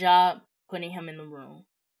a good job putting him in the room,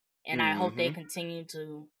 and I hope they continue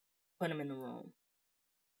to put him in the room.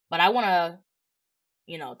 But I want to,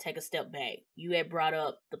 take a step back. You had brought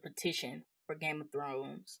up the petition for Game of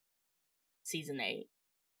Thrones season 8.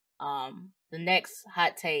 The next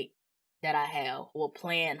hot take that I have, well,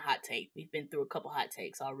 planned hot take. We've been through a couple hot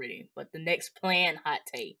takes already, but the next planned hot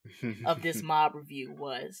take of this mob review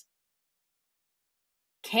was: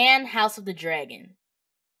 can House of the Dragon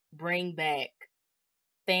bring back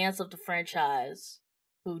fans of the franchise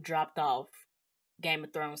who dropped off Game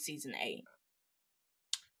of Thrones season 8?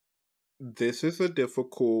 This is a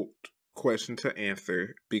difficult question to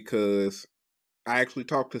answer, because I actually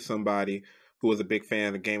talked to somebody who was a big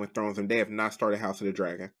fan of Game of Thrones, and they have not started House of the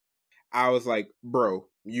Dragon. I was like, bro,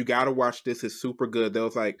 you gotta watch this. It's super good. They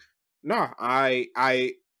was like, nah, I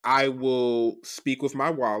will speak with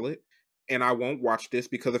my wallet, and I won't watch this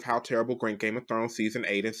because of how terrible Great Game of Thrones season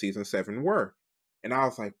 8 and season 7 were. And I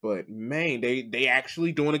was like, but man, they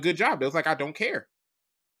actually doing a good job. They was like, I don't care.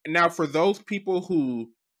 And now for those people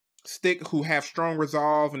who have strong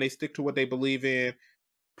resolve and they stick to what they believe in,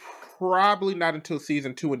 probably not until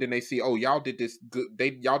season 2, and then they see, oh, y'all did this good.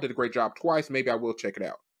 Y'all did a great job twice. Maybe I will check it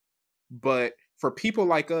out. But for people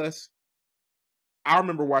like us, I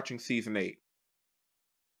remember watching season 8.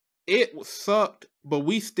 It sucked, but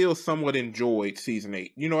we still somewhat enjoyed season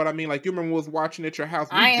 8. You know what I mean? Like, you remember when we was watching at your house,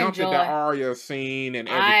 we jumped at the Arya scene and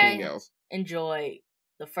everything else. Enjoyed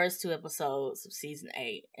the first 2 episodes of season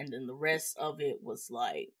 8, and then the rest of it was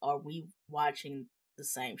like, are we watching the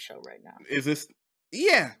same show right now? Is this?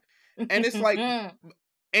 Yeah. And it's like,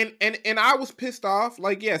 and I was pissed off.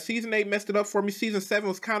 Like, yeah, season 8 messed it up for me. Season 7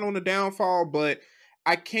 was kind of on the downfall, but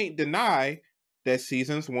I can't deny that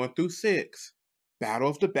seasons 1 through 6, Battle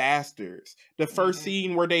of the Bastards, the first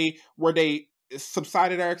scene where they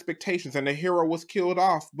subsided our expectations and the hero was killed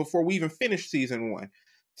off before we even finished season 1.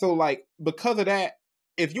 So, like, because of that,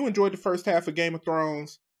 if you enjoyed the first half of Game of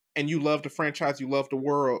Thrones and you love the franchise, you love the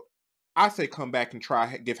world, I say come back and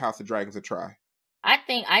give House of Dragons a try. I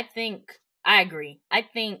agree. I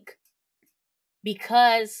think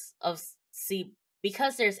because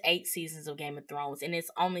there's 8 seasons of Game of Thrones and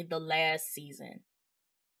it's only the last season,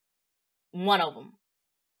 one of them,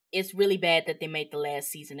 it's really bad that they made the last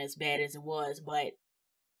season as bad as it was, but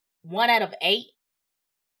 1 out of 8,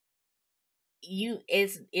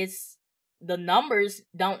 it's the numbers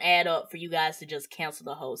don't add up for you guys to just cancel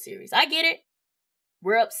the whole series. I get it.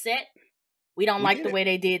 We're upset. We don't like the way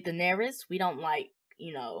they did Daenerys. We don't like,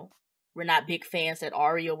 we're not big fans that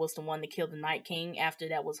Arya was the one to kill the Night King after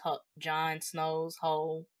that was Jon Snow's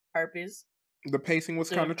whole purpose. The pacing was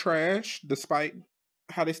kind of trash, despite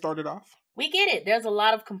how they started off. We get it. There's a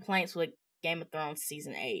lot of complaints with Game of Thrones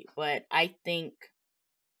season 8, but I think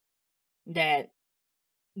that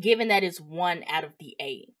given that it's 1 out of the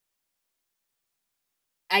 8,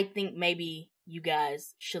 I think maybe you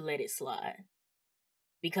guys should let it slide.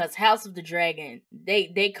 Because House of the Dragon,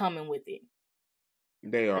 they coming with it.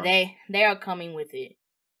 They are. They are coming with it.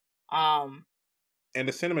 And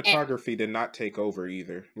the cinematography did not take over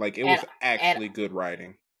either. Like, it was actually good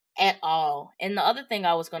writing. At all. And the other thing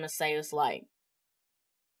I was going to say is, like,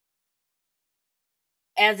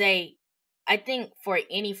 I think for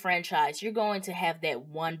any franchise, you're going to have that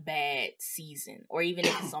one bad season. Or even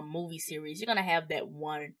if it's a movie series, you're going to have that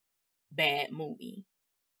one bad movie.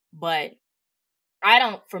 But I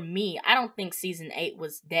don't think season 8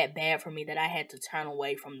 was that bad for me that I had to turn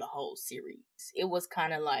away from the whole series. It was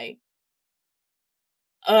kind of like,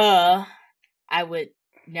 I would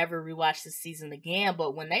never rewatch this season again.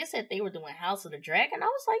 But when they said they were doing House of the Dragon, I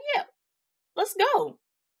was like, yeah, let's go.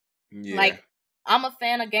 Yeah. Like, I'm a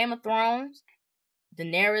fan of Game of Thrones.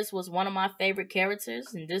 Daenerys was one of my favorite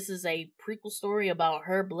characters, and this is a prequel story about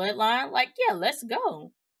her bloodline. Like, yeah, let's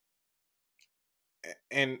go.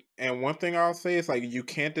 And one thing I'll say is, like, you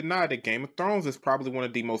can't deny that Game of Thrones is probably one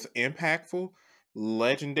of the most impactful,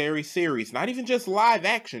 legendary series. Not even just live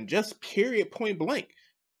action, just period point blank.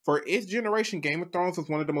 For its generation, Game of Thrones was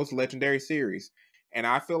one of the most legendary series. And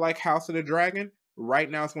I feel like House of the Dragon, right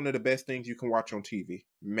now, is one of the best things you can watch on TV.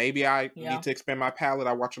 Maybe I need to expand my palette.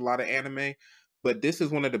 I watch a lot of anime. But this is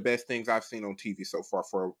one of the best things I've seen on TV so far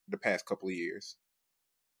for the past couple of years.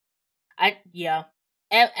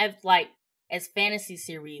 As fantasy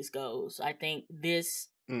series goes, I think this,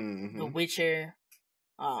 The Witcher,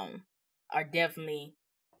 are definitely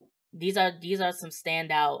these are some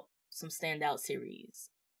standout series.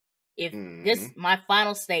 If this, my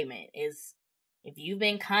final statement is, if you've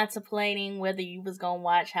been contemplating whether you was gonna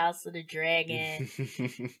watch House of the Dragon,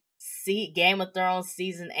 see Game of Thrones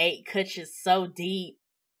season 8 cuts you so deep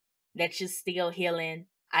that you're still healing,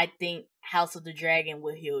 I think House of the Dragon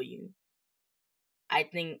will heal you. I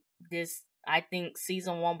think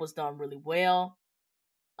season 1 was done really well.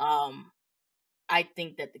 I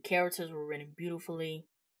think that the characters were written beautifully.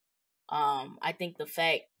 I think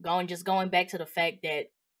going back to the fact that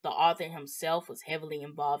the author himself was heavily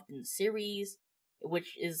involved in the series,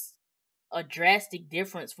 which is a drastic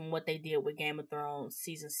difference from what they did with Game of Thrones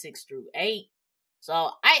season 6 through 8.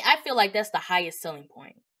 So I feel like that's the highest selling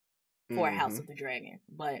point for House of the Dragon.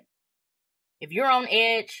 But if you're on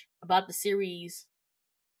edge about the series,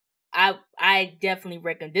 I definitely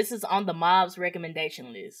recommend. This is on the mob's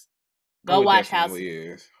recommendation list. Go watch House of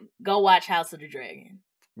the Dragon.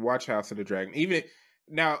 Watch House of the Dragon. Even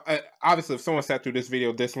now, obviously, if someone sat through this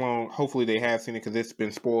video this long, hopefully they have seen it because it's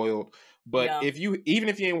been spoiled. But even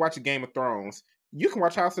if you ain't watching Game of Thrones, you can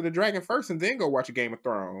watch House of the Dragon first and then go watch a Game of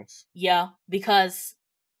Thrones. Yeah, because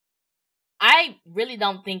I really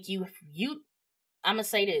don't think I'm gonna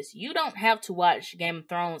say this: you don't have to watch Game of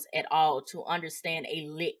Thrones at all to understand a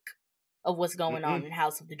lick of what's going on in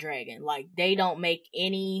House of the Dragon. Like, they don't make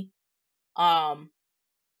any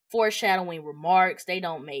foreshadowing remarks. They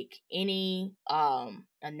don't make any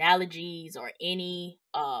analogies or any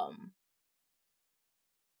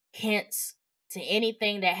hints to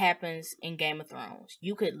anything that happens in Game of Thrones.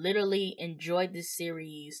 You could literally enjoy this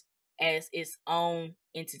series as its own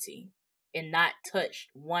entity and not touch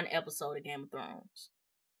one episode of Game of Thrones.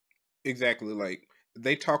 Exactly. Like,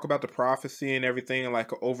 they talk about the prophecy and everything,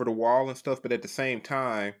 like, over the wall and stuff, but at the same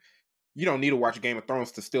time, you don't need to watch Game of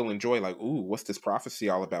Thrones to still enjoy, like, ooh, what's this prophecy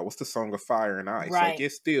all about? What's the Song of Fire and Ice? Right. Like,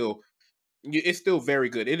 it's still very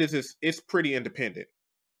good. It's pretty independent.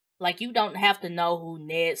 Like, you don't have to know who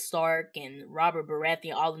Ned Stark and Robert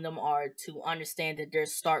Baratheon, all of them are, to understand that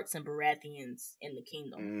there's Starks and Baratheons in the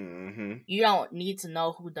kingdom. You don't need to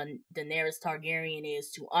know who Daenerys Targaryen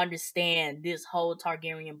is to understand this whole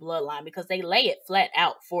Targaryen bloodline, because they lay it flat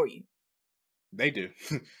out for you. They do.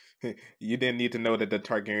 You didn't need to know that the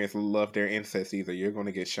Targaryens love their incest either. You're going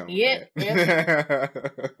to get shown that.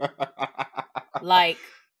 Like,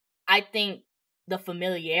 I think the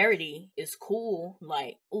familiarity is cool.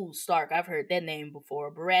 Like, ooh, Stark, I've heard that name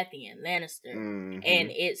before. Baratheon, Lannister.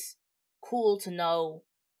 And it's cool to know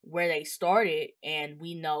where they started, and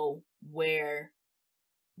we know where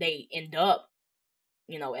they end up,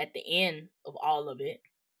 at the end of all of it.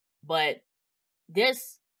 But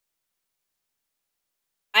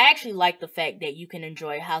I actually like the fact that you can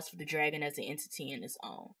enjoy House of the Dragon as an entity in its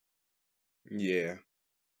own. Yeah.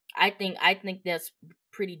 I think that's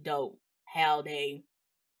pretty dope how they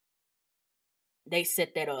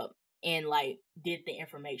set that up and, like, did the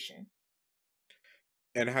information.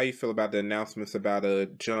 And how you feel about the announcements about a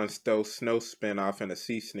Jon Snow spinoff and a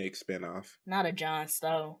Sea Snake spinoff? Not a Jon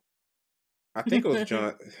Snow. I think it was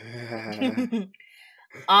Jon.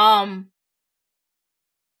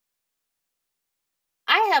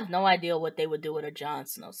 I have no idea what they would do with a Jon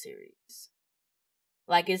Snow series.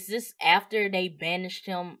 Like, is this after they banished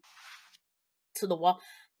him to the wall?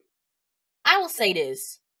 I will say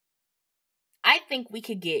this. I think we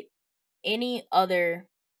could get any other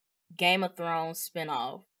Game of Thrones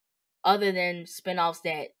spinoff other than spinoffs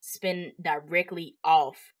that spin directly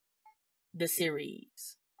off the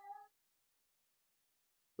series.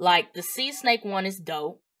 Like, the Sea Snake one is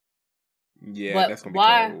dope. Yeah, that's gonna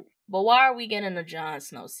be dope. But why are we getting a Jon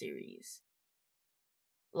Snow series?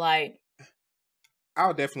 Like, I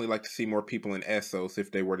would definitely like to see more people in Essos if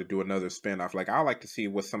they were to do another spinoff. Like, I would like to see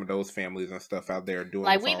what some of those families and stuff out there are doing.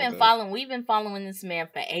 Like, we've been following this man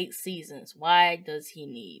for 8 seasons. Why does he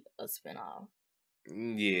need a spinoff?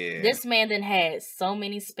 Yeah. This man then had so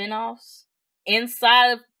many spinoffs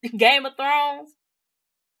inside of Game of Thrones.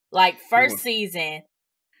 Like, first season,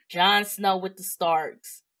 Jon Snow with the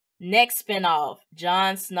Starks. Next spinoff,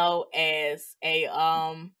 Jon Snow as a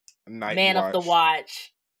Man of the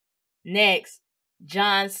Watch. Next,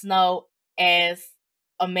 Jon Snow as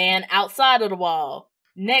a man outside of the wall.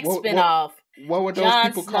 Next spinoff. What would those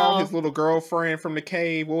people call his little girlfriend from the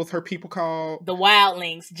cave? What was her people called? The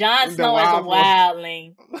Wildlings. Jon Snow as a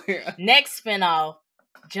Wildling. Next spinoff.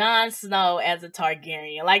 Jon Snow as a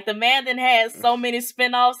Targaryen. Like, the man that has so many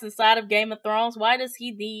spinoffs inside of Game of Thrones. Why does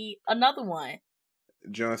he need another one?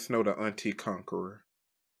 Jon Snow, the auntie conqueror.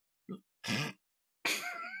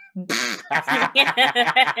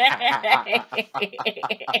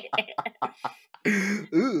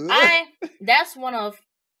 That's one of,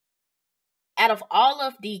 out of all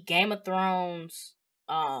of the Game of Thrones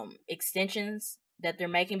extensions that they're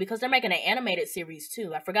making, because they're making an animated series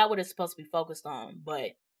too. I forgot what it's supposed to be focused on,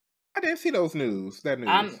 but I didn't see those news. That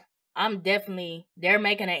news. I'm definitely, they're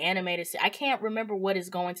making an animated I can't remember what it's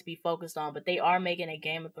going to be focused on, but they are making a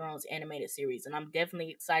Game of Thrones animated series, and I'm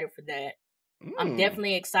definitely excited for that. I'm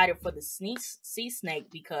definitely excited for the Sea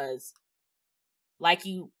Snake, because like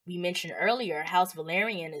we mentioned earlier, House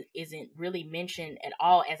Valerian isn't really mentioned at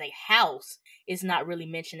all as a house. It's not really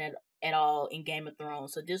mentioned at all in Game of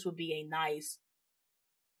Thrones. So this would be a nice,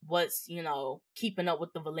 keeping up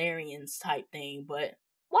with the Valerians type thing. But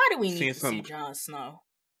why do we need to see Jon Snow?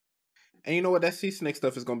 And you know what? That Sea Snake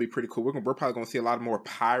stuff is going to be pretty cool. We're probably going to see a lot more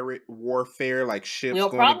pirate warfare, like ships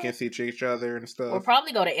going against each other and stuff. We'll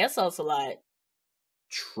probably go to Essos a lot.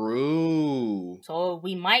 True. So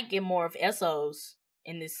we might get more of Essos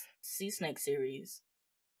in this Sea Snake series.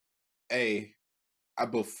 Hey,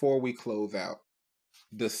 before we close out,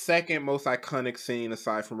 the second most iconic scene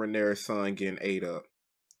aside from Rhaenyra's son getting ate up.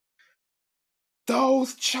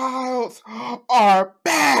 Those childs are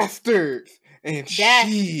bastards, and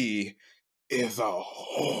she is a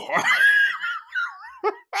whore.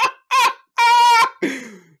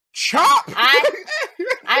 Chop!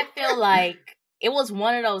 I feel like it was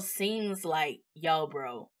one of those scenes like, yo,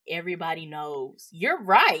 bro, everybody knows. You're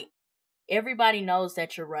right. Everybody knows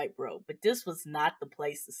that you're right, bro. But this was not the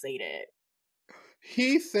place to say that.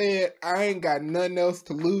 He said, I ain't got nothing else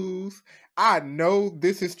to lose. I know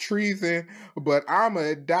this is treason, but I'm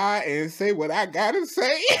going to die and say what I got to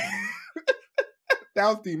say. That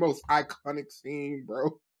was the most iconic scene,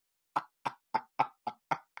 bro.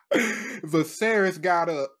 Viserys got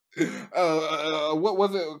a what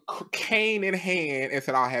was it? Cane in hand and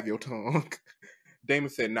said, I'll have your tongue. Daemon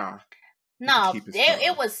said, nah. No,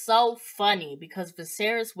 it was so funny because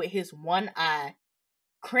Viserys with his one eye,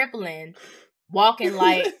 crippling, walking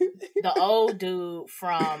like the old dude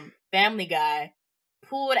from Family Guy,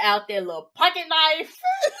 pulled out their little pocket knife.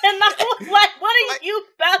 And I was like, what are you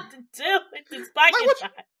about to do with this pocket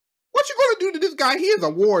knife? What you gonna do to this guy? He is a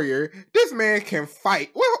warrior. This man can fight.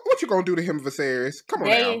 What you gonna do to him, Viserys? Come on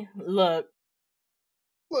now. Look.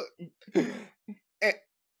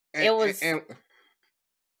 And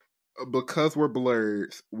because we're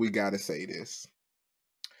Blerds, we gotta say this.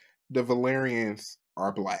 The Valerians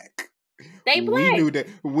are black. They black.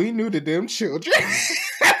 We knew that them children.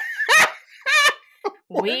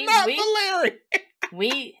 We're not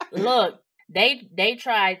Valerian. Look. They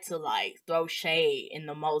tried to like throw shade in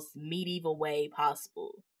the most medieval way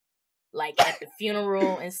possible, like at the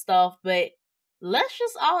funeral and stuff. But let's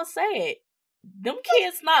just all say it: them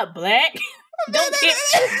kids not black.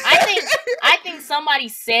 I think somebody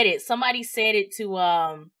said it. Somebody said it to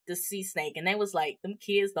the Sea Snake, and they was like, "Them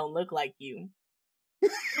kids don't look like you."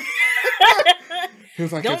 He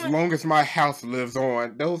was like, "As long as my house lives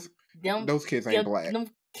on, those kids ain't black. Them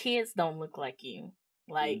kids don't look like you."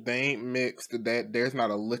 Like, they ain't mixed. That there's not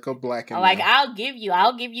a lick of black in like them. I'll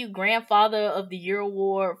give you Grandfather of the Year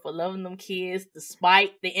award for loving them kids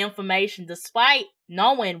despite the information, despite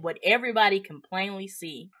knowing what everybody can plainly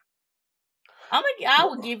see. I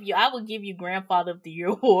will give you Grandfather of the Year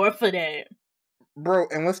award for that, bro.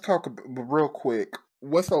 And let's talk real quick.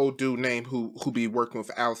 What's the old dude name who be working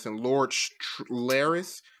with Allison? Lord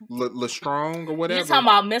Laris Lestrong or whatever. You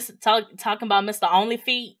talking about Mr. Only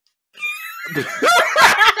Feet?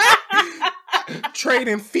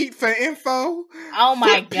 Trading feet for info. Oh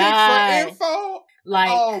my god! For info. Like,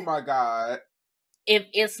 oh my god! If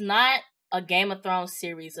it's not a Game of Thrones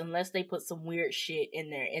series, unless they put some weird shit in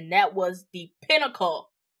there, and that was the pinnacle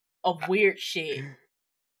of weird shit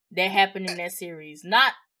that happened in that series.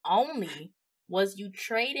 Not only was you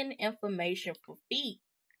trading information for feet,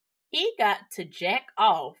 he got to jack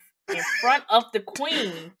off in front of the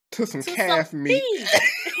queen to some calf meat.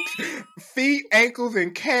 Feet, ankles,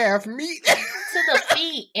 and calf meat. To the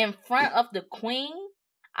feet in front of the queen.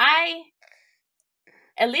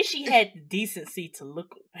 At least she had the decency to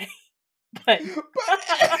look away. But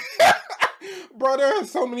bro, there are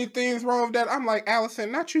so many things wrong with that. I'm like,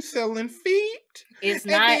 Allison, not you selling feet. It's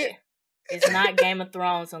not. It's not Game of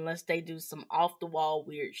Thrones unless they do some off the wall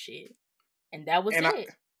weird shit. And that was it.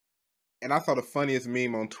 And I saw the funniest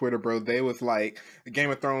meme on Twitter, bro. They was like,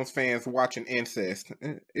 Game of Thrones fans watching incest.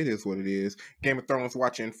 It is what it is. Game of Thrones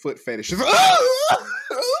watching foot fetishes. But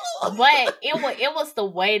it was the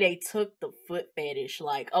way they took the foot fetish.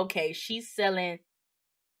 Like, okay, she's selling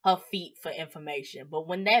her feet for information. But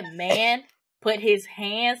when that man put his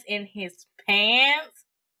hands in his pants,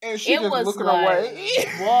 and she it just was looking like, away.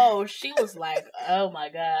 whoa, she was like, oh my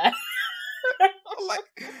God. Like,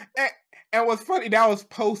 and what's funny, that was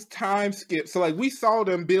post time skip. So like we saw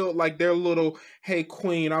them build like their little, hey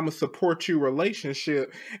queen, I'ma support you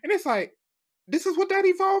relationship. And it's like, this is what that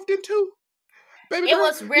evolved into? Baby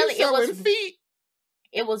girl, feet.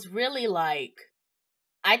 It was really like,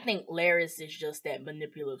 I think Larys is just that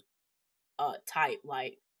manipulative type.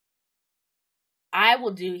 Like, I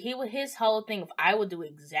will do, his whole thing of, I will do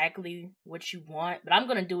exactly what you want, but I'm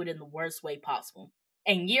going to do it in the worst way possible.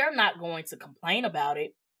 And you're not going to complain about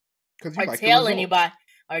it or like tell anybody.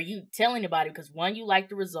 Are you tell anybody? Because one, you like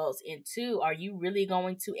the results, and two, are you really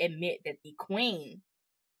going to admit that the queen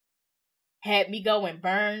had me go and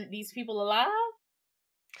burn these people alive?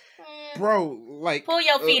 Bro, like, pull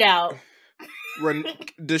your feet out.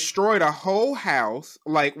 Destroyed a whole house.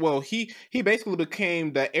 Like, well, he basically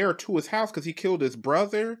became the heir to his house because he killed his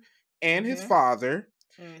brother and his father.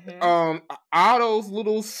 All those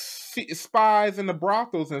little spies in the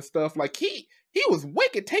brothels and stuff. Like, he was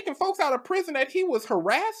wicked, taking folks out of prison that he was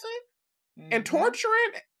harassing and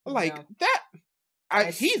torturing. Like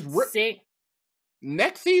that. He's sick.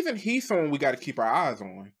 Next season, he's someone we got to keep our eyes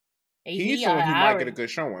on. He's someone who might get a good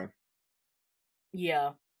showing.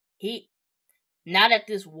 Yeah, now that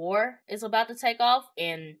this war is about to take off,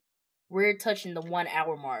 and we're touching the 1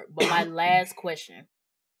 hour mark. But my last question: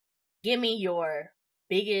 give me your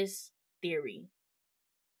biggest theory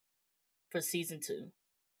for season 2.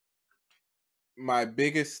 My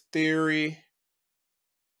biggest theory: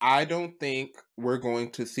 I don't think we're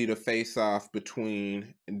going to see the face-off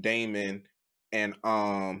between Daemon and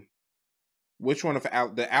which one of the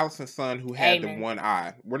Alicent's son who had the one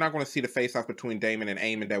eye. We're not going to see the face-off between Daemon and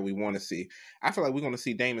Aemon that we want to see. I feel like we're going to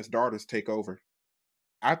see Daemon's daughters take over.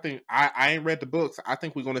 I think I ain't read the books. I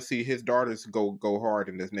think we're going to see his daughters go hard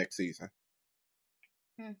in this next season.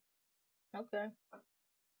 Okay.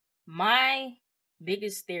 My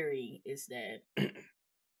biggest theory is that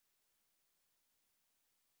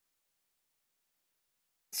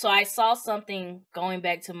so I saw something going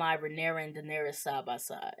back to my Rhaenyra and Daenerys side by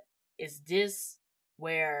side. Is this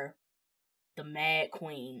where the Mad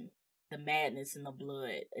Queen, the madness in the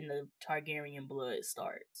blood, in the Targaryen blood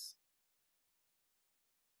starts?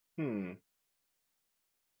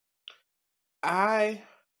 I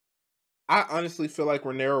honestly feel like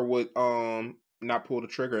Rhaenyra would not pull the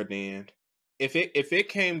trigger at the end. If it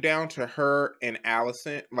came down to her and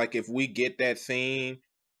Alicent, like if we get that scene,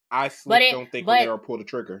 I don't think Rhaenyra will pull the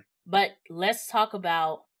trigger. But let's talk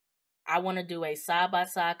about. I want to do a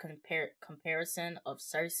side-by-side comparison of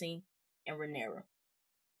Cersei and Rhaenyra.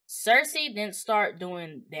 Cersei didn't start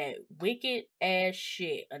doing that wicked-ass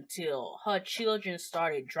shit until her children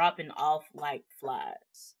started dropping off like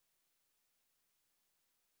flies.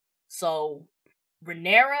 So,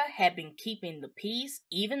 Rhaenyra had been keeping the peace,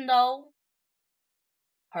 even though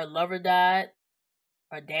her lover died,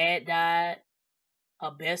 her dad died,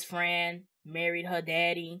 her best friend married her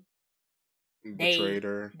daddy. Betrayed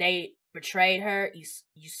her. They betrayed her,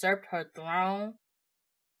 usurped her throne.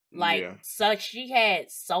 So she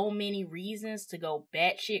had so many reasons to go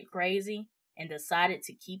batshit crazy and decided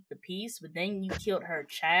to keep the peace, but then you killed her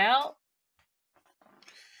child.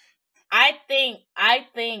 I think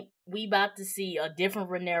we about to see a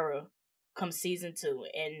different Rhaenyra come season 2,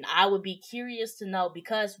 and I would be curious to know,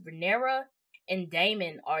 because Rhaenyra and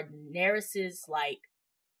Daemon are Daenerys's, like,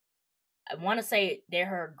 I want to say they're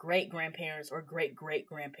her great-grandparents or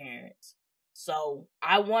great-great-grandparents. So,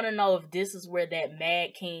 I want to know if this is where that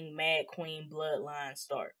Mad King, Mad Queen bloodline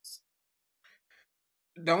starts.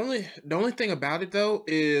 The only thing about it, though,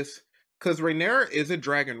 is because Rhaenyra is a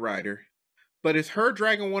dragon rider, but is her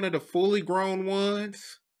dragon one of the fully grown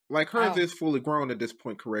ones? Like, hers is fully grown at this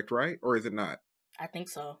point, correct, right? Or is it not? I think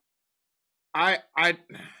so. I'm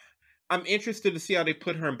interested to see how they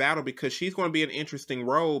put her in battle, because she's going to be an interesting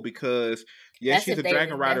role, because yes, she's a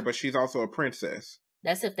dragon rider, but she's also a princess.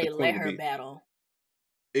 That's if they let her battle.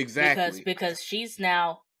 Exactly. Because she's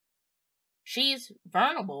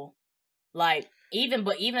vulnerable. Like,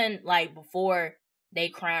 even like before they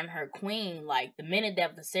crown her queen, like the minute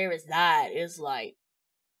that Viserys died, it's like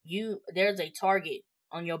there's a target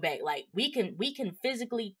on your back. Like, we can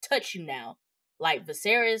physically touch you now. Like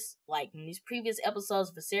Viserys, like in these previous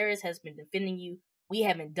episodes, Viserys has been defending you. We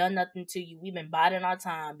haven't done nothing to you. We've been biding our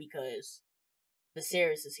time because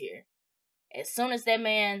Viserys is here. As soon as that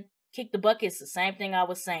man kicked the bucket, it's the same thing I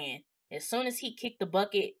was saying. As soon as he kicked the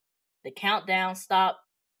bucket, the countdown stopped,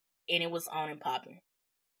 and it was on and popping.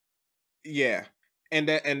 Yeah, and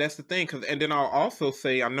that's the thing. And then I'll also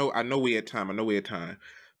say, I know we had time,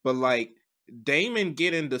 but like Daemon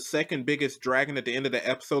getting the second biggest dragon at the end of the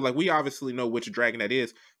episode, like we obviously know which dragon that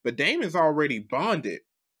is, but Daemon's already bonded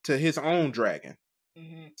to his own dragon.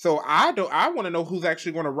 Mm-hmm. So I want to know who's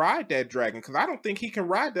actually going to ride that dragon, because I don't think he can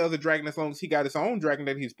ride the other dragon as long as he got his own dragon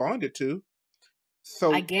that he's bonded to.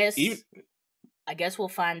 So I guess we'll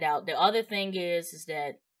find out. The other thing is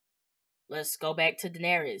that let's go back to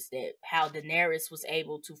Daenerys. That how Daenerys was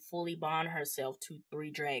able to fully bond herself to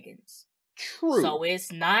 3 dragons. True. So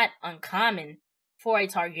it's not uncommon for a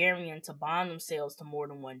Targaryen to bond themselves to more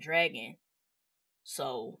than one dragon.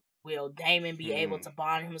 So will Daemon be able to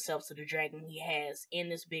bond himself to the dragon he has in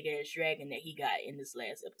this big ass dragon that he got in this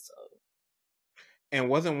last episode? And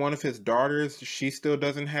wasn't one of his daughters, she still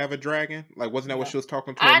doesn't have a dragon? Like, wasn't that what she was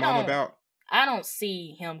talking to her mom about? I don't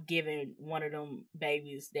see him giving one of them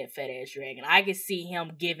babies that fat ass dragon. I can see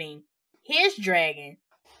him giving his dragon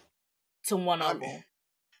to one of them.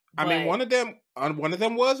 I mean, one of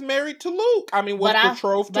them was married to Luke. I mean, was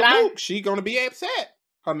betrothed to Luke. She gonna be upset.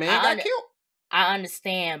 Her man got killed. I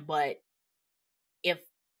understand, but if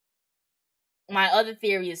my other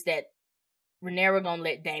theory is that Rhaenyra gonna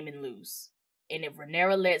let Daemon loose, and if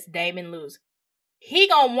Rhaenyra lets Daemon loose, he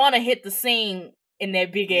gonna want to hit the scene in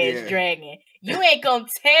that big ass dragon. You ain't gonna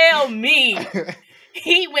tell me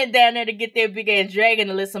he went down there to get that big ass dragon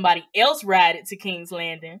to let somebody else ride it to King's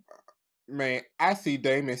Landing. Man, I see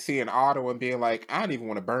Daemon seeing Otto and being like, I don't even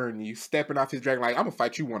want to burn you. Stepping off his dragon like, I'm gonna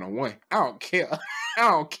fight you 1-on-1. I don't care. I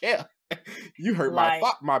don't care. You hurt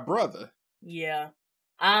my brother. Yeah,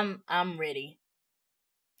 I'm ready.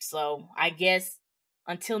 So I guess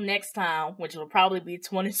until next time, which will probably be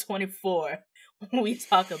 2024, when we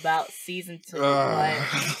talk about season 2.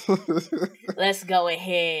 Let's go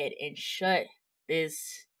ahead and shut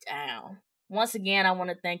this down. Once again, I want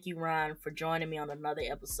to thank you, Ron, for joining me on another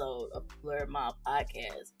episode of the Blerd Mob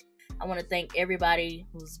Podcast. I want to thank everybody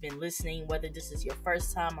who's been listening, whether this is your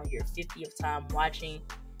first time or your 50th time watching.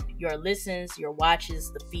 Your listens, your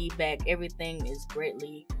watches, the feedback, everything is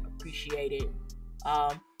greatly appreciated.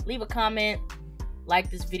 Leave a comment,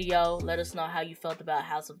 like this video, let us know how you felt about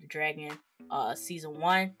House of the Dragon Season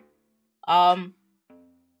 1.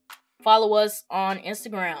 Follow us on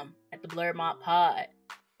Instagram at the Blerd Mob Pod.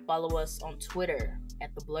 Follow us on Twitter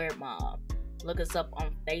at the Blerd Mob. Look us up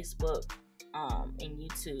on Facebook and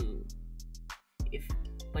YouTube.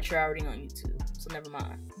 But you're already on YouTube, so never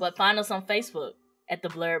mind. But find us on Facebook at the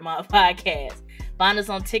Blerd Mob Podcast. Find us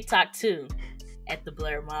on TikTok too at the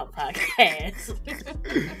Blerd Mob Podcast.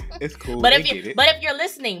 It's cool. But if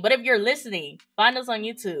you're listening, find us on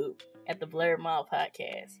YouTube at the Blerd Mob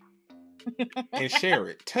Podcast. And share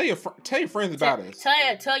it. Tell your friends about us.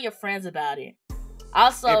 Tell your friends about it.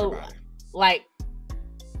 Also, everybody.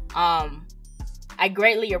 I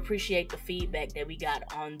greatly appreciate the feedback that we got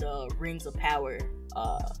on the Rings of Power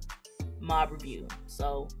mob review.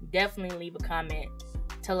 So definitely leave a comment.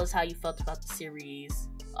 Tell us how you felt about the series.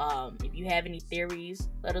 If you have any theories,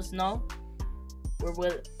 let us know.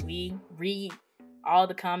 We read all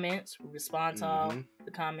the comments. We respond to all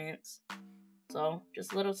the comments. So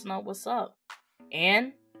just let us know what's up.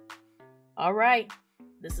 And all right,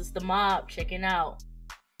 this is the mob checking out.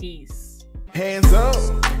 Peace. Hands up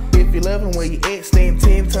if you loving where you at. Stand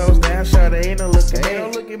 10 toes down. Shawty ain't no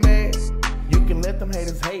looking mad. You can let them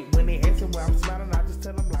haters hate when they answer where I'm smiling.